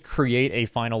 you would just create a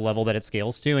final level that it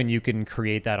scales to, and you can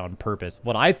create that on purpose.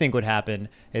 What I think would happen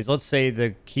is, let's say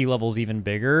the key level's even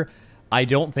bigger. I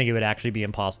don't think it would actually be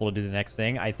impossible to do the next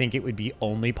thing. I think it would be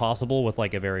only possible with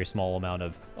like a very small amount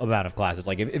of classes.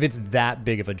 Like if it's that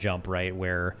big of a jump, right,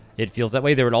 where it feels that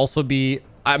way, there would also be,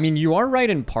 I mean, you are right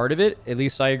in part of it, at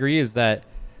least I agree, is that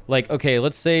like, okay,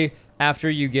 let's say after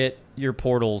you get your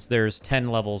portals, there's 10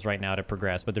 levels right now to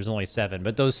progress, but there's only 7.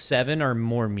 But those 7 are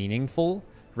more meaningful,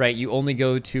 right? You only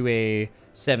go to a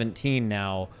 17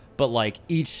 now, but like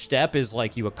each step is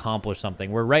like you accomplish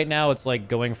something, where right now it's like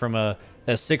going from a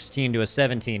 16 to a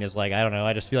 17 is like, I don't know,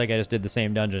 I just feel like I just did the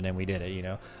same dungeon and we did it, you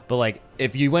know? But like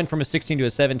if you went from a 16 to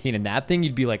a 17 in that thing,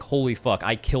 you'd be like, holy fuck,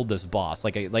 I killed this boss.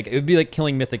 Like it would be like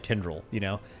killing Mythic Tindral, you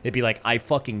know? It'd be like, I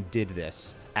fucking did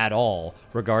this at all,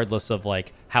 regardless of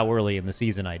like how early in the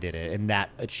season I did it. And that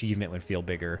achievement would feel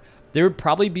bigger. There would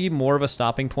probably be more of a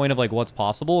stopping point of like what's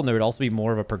possible. And there would also be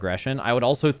more of a progression. I would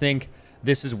also think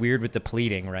this is weird with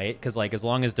depleting, right? Because like as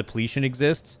long as depletion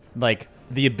exists, like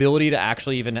the ability to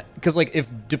actually even, because like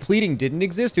if depleting didn't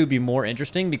exist, it would be more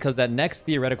interesting, because that next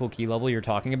theoretical key level you're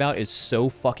talking about is so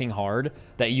fucking hard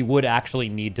that you would actually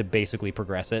need to basically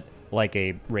progress it like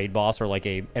a raid boss or like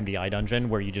a MDI dungeon,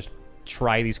 where you just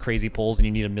try these crazy pulls and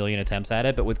you need a million attempts at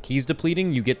it. But with keys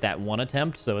depleting, you get that one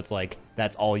attempt, so it's like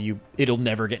that's all you, it'll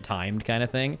never get timed kind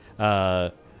of thing.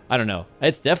 I don't know,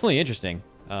 it's definitely interesting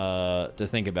to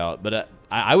think about, but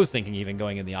I was thinking even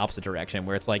going in the opposite direction,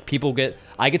 where it's like people get,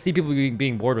 I could see people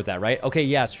being bored with that, right? Okay,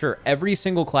 yeah, sure, every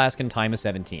single class can time a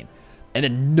 17, and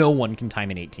then no one can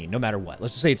time an 18, no matter what.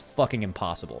 Let's just say it's fucking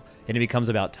impossible, and it becomes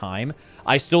about time.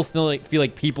 I still feel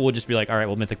like people would just be like, all right,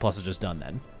 well, Mythic Plus is just done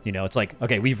then. You know, it's like,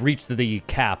 okay, we've reached the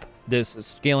cap. This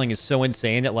scaling is so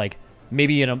insane that like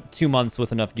maybe in 2 months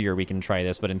with enough gear we can try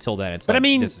this, but until then, it's like, I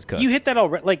mean, this is cooked. You hit that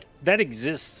already. Like that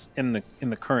exists in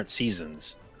the current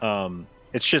seasons.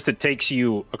 It's just it takes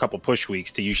you a couple push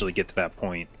weeks to usually get to that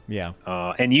point. Yeah.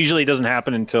 And usually it doesn't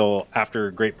happen until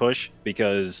after Great Push,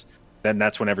 because then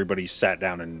that's when everybody sat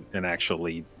down and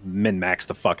actually min-max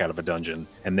the fuck out of a dungeon.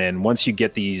 And then once you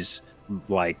get these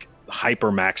like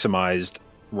hyper maximized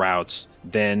routes,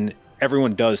 then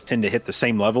everyone does tend to hit the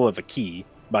same level of a key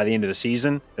by the end of the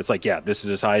season. It's like, yeah, this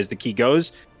is as high as the key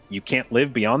goes. You can't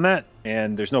live beyond that,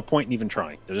 and there's no point in even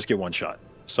trying. You'll just get one shot.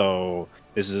 So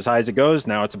this is as high as it goes.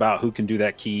 Now it's about who can do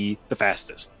that key the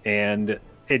fastest. And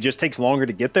it just takes longer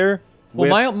to get there.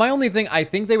 Well, my only thing, I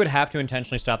think they would have to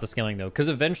intentionally stop the scaling, though, because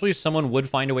eventually someone would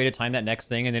find a way to time that next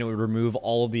thing, and then it would remove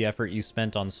all of the effort you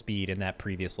spent on speed in that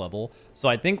previous level. So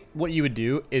I think what you would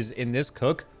do is, in this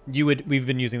cook, we've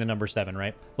been using the number 7,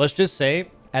 right? Let's just say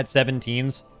at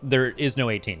 17s, there is no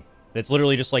 18. It's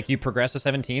literally just like you progress to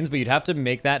 17s, but you'd have to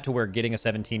make that to where getting a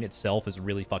 17 itself is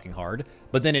really fucking hard.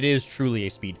 But then it is truly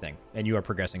a speed thing, and you are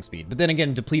progressing speed. But then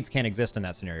again, depletes can't exist in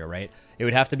that scenario, right? It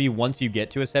would have to be once you get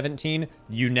to a 17,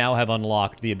 you now have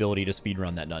unlocked the ability to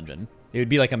speedrun that dungeon. It would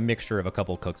be like a mixture of a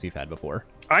couple cooks you've had before.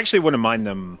 I actually wouldn't mind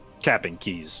them capping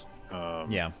keys.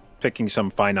 Yeah. Picking some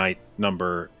finite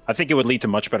number. I think it would lead to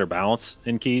much better balance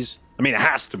in keys. I mean, it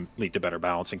has to lead to better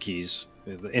balance in keys.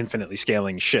 The infinitely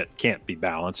scaling shit can't be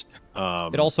balanced.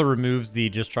 It also removes the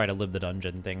just try to live the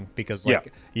dungeon thing, because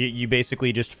like you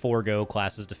basically just forego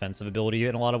class's defensive ability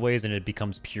in a lot of ways, and it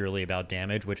becomes purely about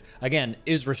damage, which again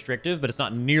is restrictive, but it's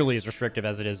not nearly as restrictive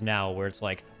as it is now, where it's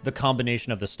like the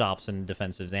combination of the stops and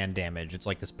defensives and damage. It's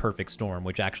like this perfect storm,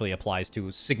 which actually applies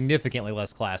to significantly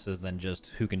less classes than just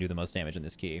who can do the most damage in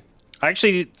this key. I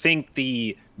actually think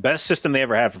the best system they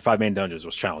ever had for 5-man dungeons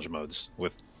was challenge modes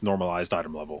with normalized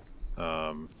item level.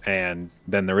 And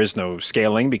then there is no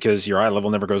scaling because your eye level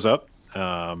never goes up.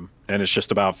 And it's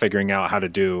just about figuring out how to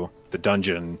do the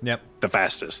dungeon the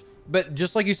fastest. But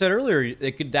just like you said earlier,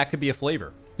 that could be a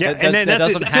flavor. Yeah, that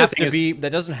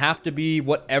doesn't have to be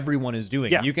what everyone is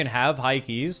doing. Yeah. You can have high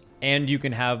keys, and you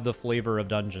can have the flavor of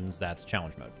dungeons that's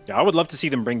challenge mode. Yeah, I would love to see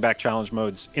them bring back challenge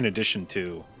modes in addition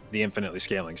to the infinitely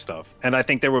scaling stuff. And I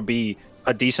think there would be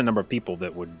a decent number of people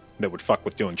that would fuck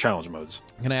with doing challenge modes.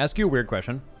 Can I ask you a weird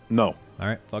question? No. All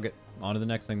right, fuck it. On to the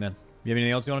next thing then. You have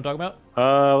anything else you want to talk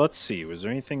about? Let's see. Was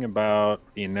there anything about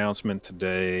the announcement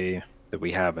today that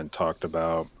we haven't talked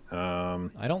about?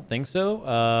 I don't think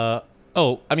so.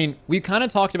 Oh, I mean, we kind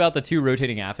of talked about the 2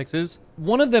 rotating affixes.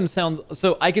 One of them sounds...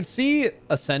 So I could see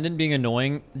Ascendant being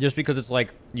annoying just because it's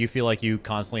like you feel like you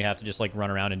constantly have to just like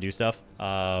run around and do stuff.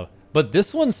 But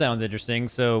this one sounds interesting.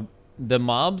 So the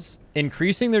mobs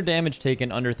increasing their damage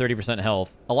taken under 30%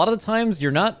 health. A lot of the times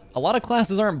a lot of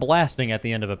classes aren't blasting at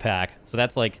the end of a pack. So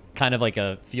that's like kind of like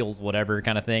a feels whatever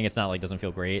kind of thing. It's not like doesn't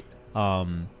feel great.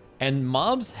 And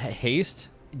mobs haste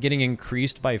getting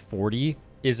increased by 40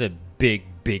 is a big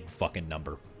fucking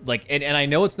number. Like, and I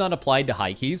know it's not applied to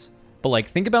high keys, but like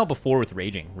think about before with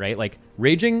raging, right? Like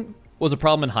raging was a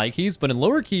problem in high keys, but in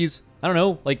lower keys, I don't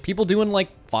know, like people doing like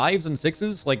 5s and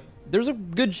 6s, like there's a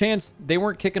good chance they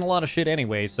weren't kicking a lot of shit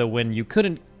anyway. So when you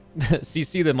couldn't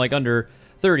CC them like under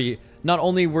 30, not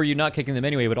only were you not kicking them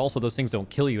anyway, but also those things don't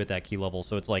kill you at that key level.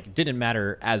 So it's like, it didn't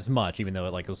matter as much, even though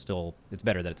it like was still, it's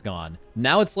better that it's gone.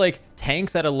 Now it's like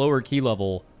tanks at a lower key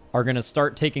level are going to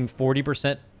start taking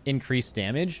 40% increased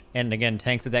damage. And again,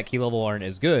 tanks at that key level aren't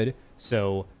as good.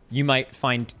 So you might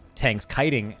find tanks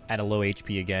kiting at a low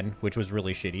HP again, which was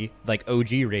really shitty. Like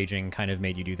OG raging kind of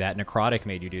made you do that. Necrotic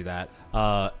made you do that.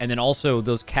 And then also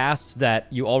those casts that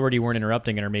you already weren't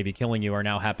interrupting and are maybe killing you are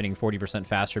now happening 40%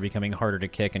 faster, becoming harder to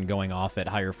kick and going off at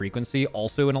higher frequency.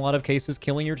 Also, in a lot of cases,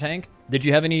 killing your tank. Did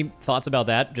you have any thoughts about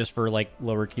that just for like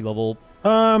lower key level?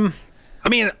 I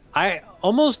mean, I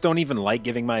almost don't even like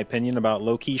giving my opinion about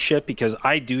low-key shit because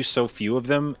I do so few of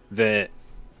them that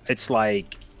it's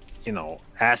like, you know,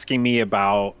 asking me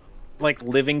about like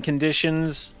living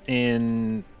conditions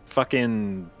in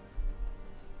fucking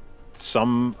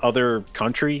some other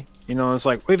country. You know, it's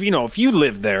like, if you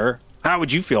live there, how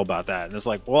would you feel about that? And it's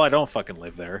like, well, I don't fucking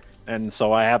live there, and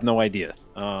so I have no idea.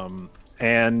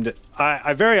 And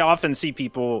I very often see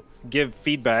people give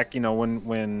feedback, you know,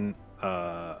 when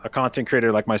a content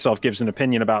creator like myself gives an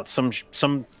opinion about some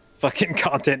fucking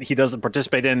content he doesn't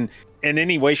participate in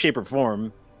any way, shape, or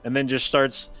form, and then just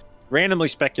starts randomly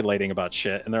speculating about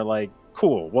shit. And they're like,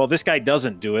 cool, well, this guy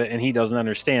doesn't do it and he doesn't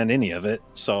understand any of it,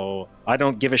 so I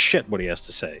don't give a shit what he has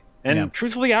to say. And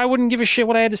truthfully, I wouldn't give a shit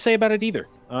what I had to say about it either.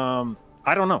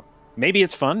 I don't know. Maybe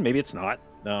it's fun, maybe it's not.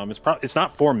 It's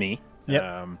not for me.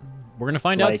 Yep. We're gonna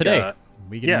find out today.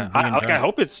 I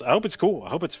hope it's cool. I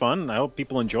hope it's fun. I hope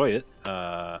people enjoy it.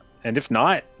 And if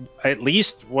not, at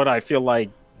least what I feel like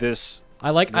this. I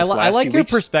like your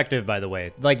perspective, by the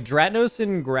way. Like Dratnos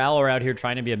and Growl are out here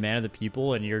trying to be a man of the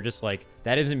people, and you're just like,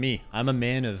 that isn't me. I'm a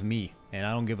man of me, and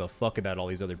I don't give a fuck about all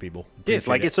these other people. Dude,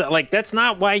 like it's like that's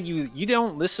not why you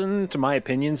don't listen to my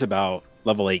opinions about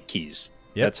level 8 keys.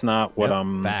 Yep. That's not what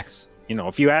I'm. Facts. You know,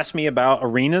 if you ask me about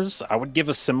arenas, I would give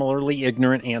a similarly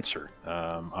ignorant answer.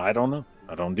 I don't know.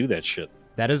 I don't do that shit.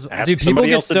 That is, dude, people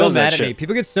get so mad at me.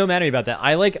 People get so mad at me about that.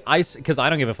 Because I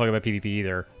don't give a fuck about PvP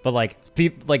either. But like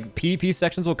PvP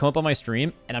sections will come up on my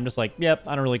stream, and I'm just like, yep,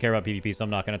 I don't really care about PvP, so I'm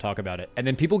not going to talk about it. And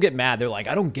then people get mad. They're like,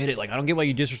 I don't get it. Like, I don't get why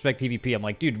you disrespect PvP. I'm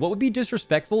like, dude, what would be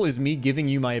disrespectful is me giving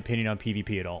you my opinion on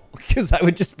PvP at all. Because I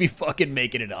would just be fucking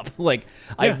making it up. Like,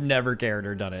 I've never cared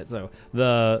or done it. So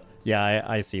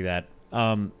I see that.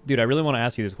 Dude, I really want to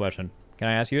ask you this question. Can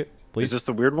I ask you it, please? Is this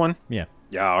the weird one? Yeah.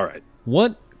 Yeah. All right.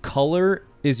 What color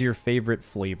is your favorite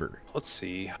flavor? Let's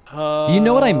see. Do you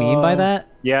know what I mean by that?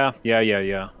 Yeah.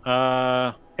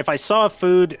 If I saw a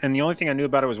food and the only thing I knew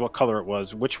about it was what color it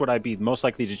was, which would I be most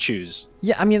likely to choose?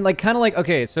 Yeah, I mean, like, kind of like,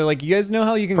 okay, so, like, you guys know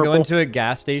how you can go into a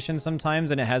gas station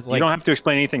sometimes and it has, like... You don't have to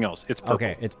explain anything else. It's purple.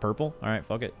 Okay, it's purple? All right,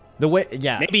 fuck it. The way,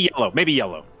 yeah. Maybe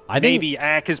yellow. I think... Maybe,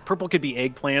 because purple could be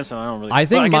eggplants, and I don't really... I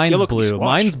think mine's blue.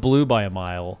 Mine's blue by a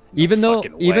mile. Even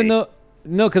though...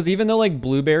 No, because even though, like,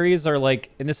 blueberries are, like...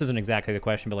 And this isn't exactly the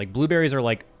question, but, like, blueberries are,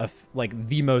 like,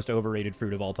 the most overrated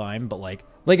fruit of all time. But, like,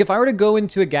 if I were to go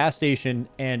into a gas station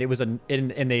and it was and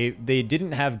they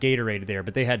didn't have Gatorade there,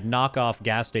 but they had knockoff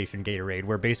gas station Gatorade,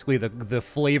 where basically the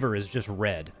flavor is just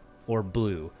red or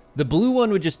blue. The blue one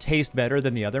would just taste better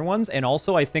than the other ones. And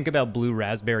also, I think about blue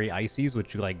raspberry ices,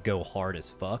 which, like, go hard as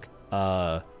fuck.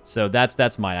 So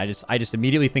that's mine. I just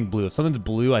immediately think blue. If something's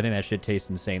blue, I think that shit tastes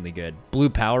insanely good. Blue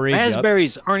Powerade.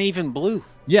 Raspberries aren't even blue.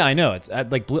 Yeah, I know. It's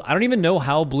like blue. I don't even know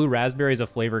how blue raspberry as a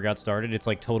flavor got started. It's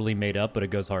like totally made up, but it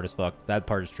goes hard as fuck. That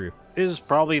part is true. It was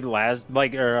probably it was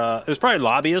probably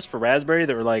lobbyists for raspberry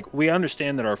that were like, we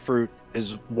understand that our fruit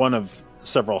is one of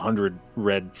several hundred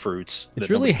red fruits. It's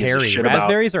really hairy.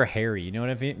 Raspberries are hairy. You know what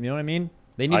I mean?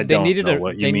 They needed a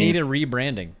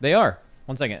rebranding. They are.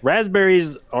 1 second.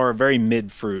 Raspberries are a very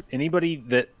mid fruit. Anybody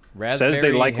that says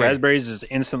they like raspberries is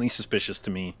instantly suspicious to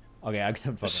me. Okay,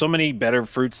 there's so many better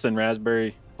fruits than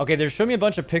raspberry. Okay, they're showing me a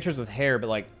bunch of pictures with hair, but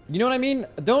like, you know what I mean?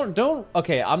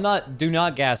 Okay, do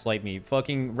not gaslight me.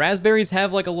 Fucking raspberries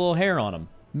have like a little hair on them.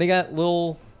 They got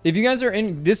little... If you guys are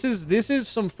in... This is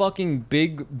some fucking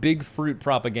big fruit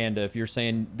propaganda if you're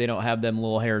saying they don't have them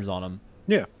little hairs on them.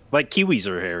 Yeah, like kiwis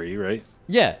are hairy, right?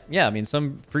 Yeah. I mean,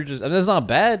 some fruit just... I mean, that's not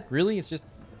bad, really. It's just...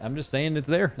 I'm just saying it's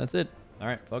there. That's it. All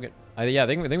right, fuck it. I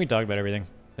think we talked about everything.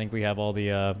 I think we have all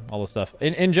the stuff.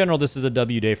 In general, this is a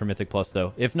W day for Mythic Plus,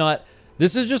 though. If not,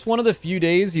 this is just one of the few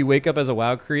days you wake up as a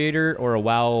WoW creator or a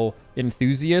WoW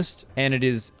enthusiast, and it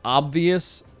is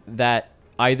obvious that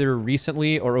either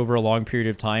recently or over a long period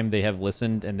of time they have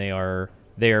listened and they are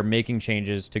making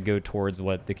changes to go towards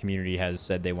what the community has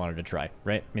said they wanted to try.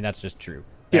 Right? I mean, that's just true.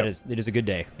 It is a good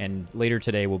day, and later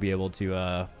today we'll be able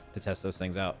to test those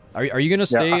things out. Are you gonna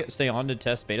stay on to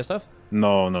test beta stuff?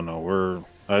 No.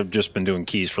 I've just been doing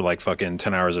keys for like fucking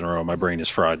 10 hours in a row. My brain is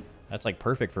fried. That's like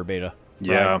perfect for beta.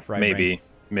 Maybe.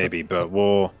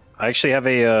 I actually have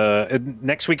a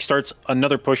next week starts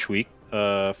another push week,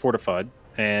 Fortified,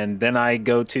 and then I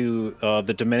go to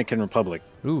the Dominican Republic.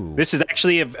 Ooh. This is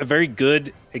actually a very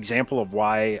good example of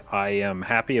why I am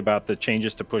happy about the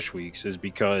changes to push weeks, is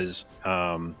because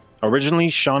originally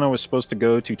Shauna was supposed to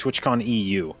go to TwitchCon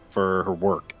EU for her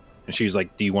work, and she was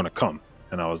like, "Do you want to come?"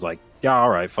 And I was like, "Yeah, all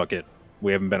right, fuck it.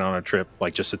 We haven't been on a trip,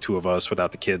 like just the two of us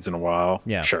without the kids in a while.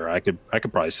 Yeah, sure, I could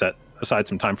probably set aside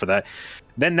some time for that."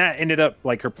 Then that ended up,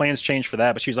 like, her plans changed for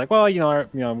that, but she was like, "Well, you know,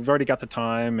 we've already got the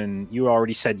time, and you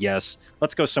already said yes.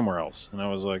 Let's go somewhere else." And I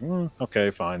was like,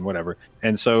 "Okay, fine, whatever."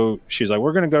 And so she's like,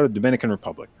 "We're gonna go to the Dominican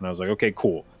Republic," and I was like, "Okay,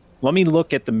 cool. Let me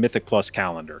look at the Mythic Plus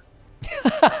calendar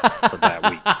for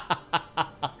that week."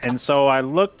 And so I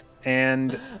looked,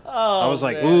 and I was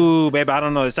like, "Ooh, babe, I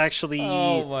don't know. It's actually,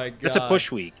 my God, it's a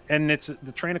push week, and it's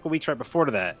the Tyrannical week's right before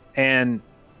to that." And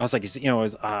I was like, "Is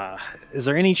is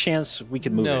there any chance we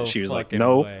could move it?" She was like,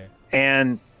 "No." Way.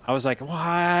 And I was like,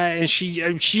 "Why?" And she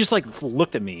just like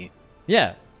looked at me.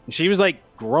 Yeah. She was like,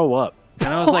 "Grow up." And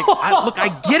I was like, "Look, I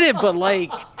get it, but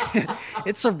like,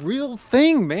 it's a real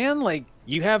thing, man. Like,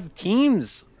 you have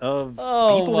teams of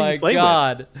people you play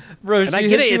with." Bro, and I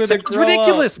get it. It's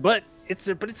ridiculous, but it's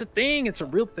a thing. It's a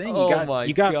real thing.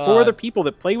 You got 4 other people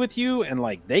that play with you, and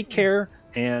like they care.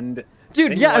 And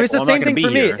dude, yeah, like, it's the same thing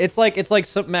for me. Here. It's like,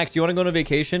 so, Max, you want to go on a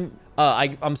vacation?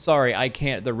 I'm sorry, I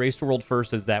can't. The Race to World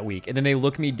First is that week, and then they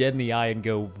look me dead in the eye and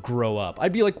go, "Grow up."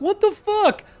 I'd be like, "What the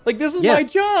fuck? Like, this is my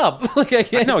job." Like, I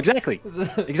can't. No, exactly,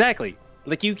 exactly.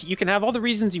 Like, you can have all the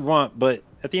reasons you want, but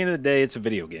at the end of the day, it's a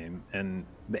video game, and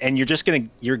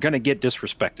you're gonna get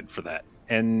disrespected for that.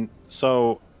 And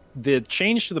so the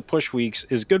change to the push weeks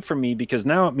is good for me, because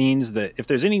now it means that if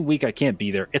there's any week I can't be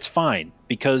there, it's fine,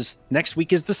 because next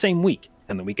week is the same week,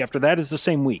 and the week after that is the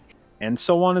same week, and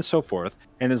so on and so forth.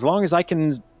 And as long as I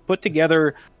can put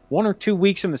together 1 or 2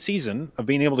 weeks in the season of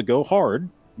being able to go hard,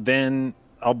 then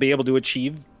I'll be able to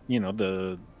achieve, you know,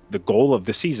 the goal of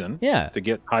the season. Yeah. To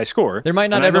get high score. There might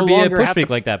not ever be a push week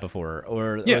like that before,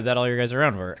 or that all your guys are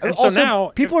around for. And also, so now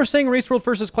people are saying Race World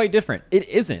First is quite different. It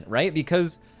isn't, right?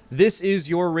 Because this is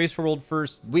your Race World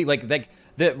First week. Like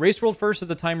the Race World First is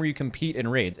the time where you compete in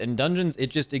raids. And Dungeons, it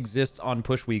just exists on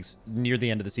push weeks near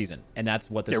the end of the season, and that's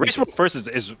what this. Race World First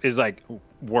is like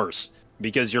worse,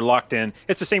 because you're locked in.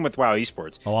 It's the same with WoW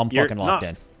Esports. Oh, I'm fucking locked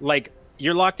in. Like,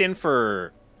 you're locked in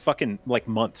for fucking like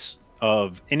months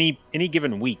of any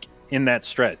given week in that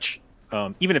stretch,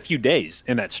 even a few days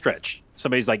in that stretch.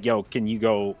 Somebody's like, "Yo, can we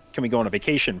go on a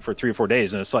vacation for 3 or 4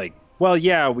 days?" And it's like, "Well,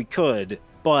 yeah, we could,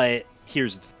 but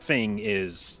here's the thing: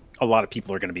 is a lot of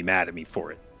people are going to be mad at me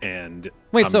for it." And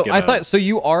wait, I thought so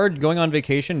you are going on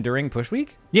vacation during push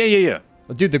week? Yeah.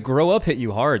 Dude, the grow up hit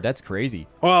you hard. That's crazy.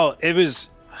 Well, it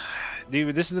was,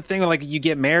 dude. This is the thing. Like, you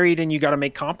get married and you got to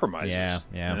make compromises.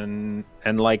 Yeah. And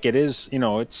like, it is, you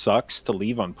know, it sucks to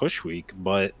leave on push week,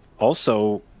 but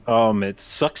also it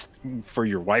sucks for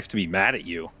your wife to be mad at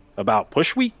you about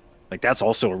push week. Like, that's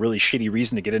also a really shitty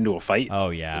reason to get into a fight. Oh,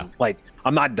 yeah. Like,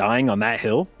 I'm not dying on that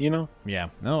hill, you know? Yeah.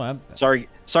 No, I'm sorry,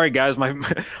 guys.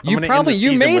 You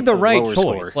made the right choice.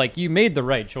 Score. Like, you made the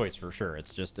right choice for sure.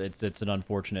 It's just, it's an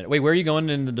unfortunate. Wait, where are you going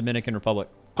in the Dominican Republic?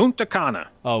 Punta Cana.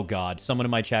 Oh, God. Someone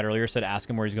in my chat earlier said, ask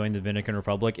him where he's going to the Dominican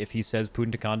Republic. If he says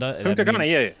Punta Cana,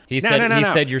 yeah. He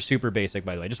said you're super basic,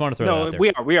 by the way. I just want to throw that out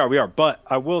there. We are. But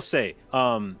I will say,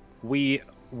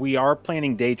 we are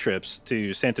planning day trips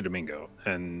to Santo Domingo,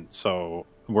 and so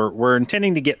we're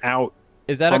intending to get out.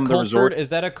 Is that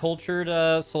a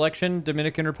cultured selection,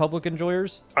 Dominican Republic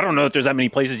enjoyers? I don't know if there's that many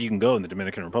places you can go in the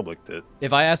Dominican Republic.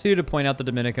 If I asked you to point out the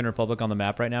Dominican Republic on the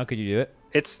map right now, could you do it?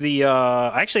 It's the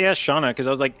I actually asked Shauna, because I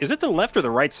was like, "Is it the left or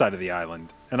the right side of the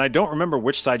island?" And I don't remember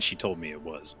which side she told me it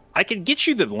was. I could get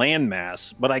you the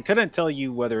landmass, but I couldn't tell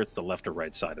you whether it's the left or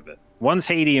right side of it. One's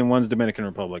Haiti and one's Dominican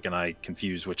Republic, and I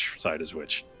confuse which side is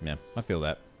which. Yeah, I feel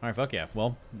that. All right, fuck yeah.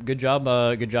 Well, good job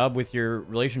with your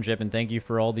relationship, and thank you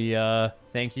for all the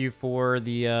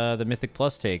the Mythic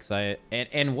Plus takes.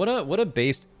 And what a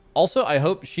based. Also, I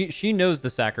hope she knows the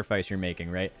sacrifice you're making,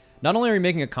 right? Not only are you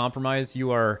making a compromise,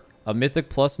 you are a Mythic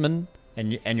Plusman,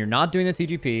 and you're not doing the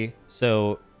TGP,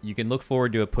 so you can look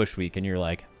forward to a push week, and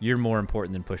you're more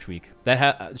important than push week.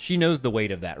 She knows the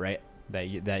weight of that, right?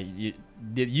 That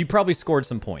you probably scored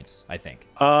some points, I think.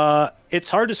 It's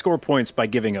hard to score points by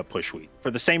giving up push week,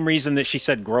 for the same reason that she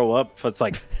said grow up. So it's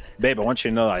like, "Babe, I want you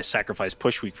to know that I sacrificed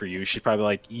push week for you." She's probably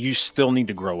like, "You still need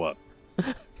to grow up."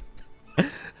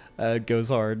 It goes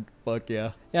hard. Fuck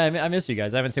yeah. Yeah, I miss you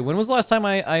guys. I haven't seen. When was the last time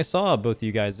I saw both of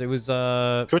you guys? It was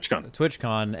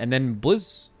TwitchCon, and then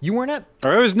Blizz. You weren't at?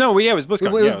 Or it was it was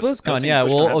BlizzCon. It was BlizzCon. Yeah.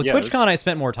 Well, TwitchCon I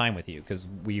spent more time with you, because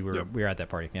we were at that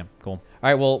party. Yeah, cool. All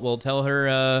right. Well, tell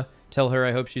her tell her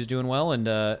I hope she's doing well, and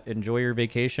enjoy your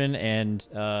vacation, and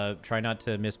try not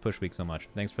to miss push week so much.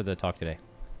 Thanks for the talk today.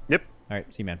 Yep. All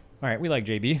right, see, man. All right, we like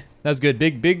JB. That's good.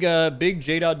 Big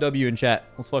J.W in chat.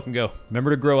 Let's fucking go.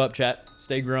 Remember to grow up, chat.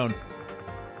 Stay grown.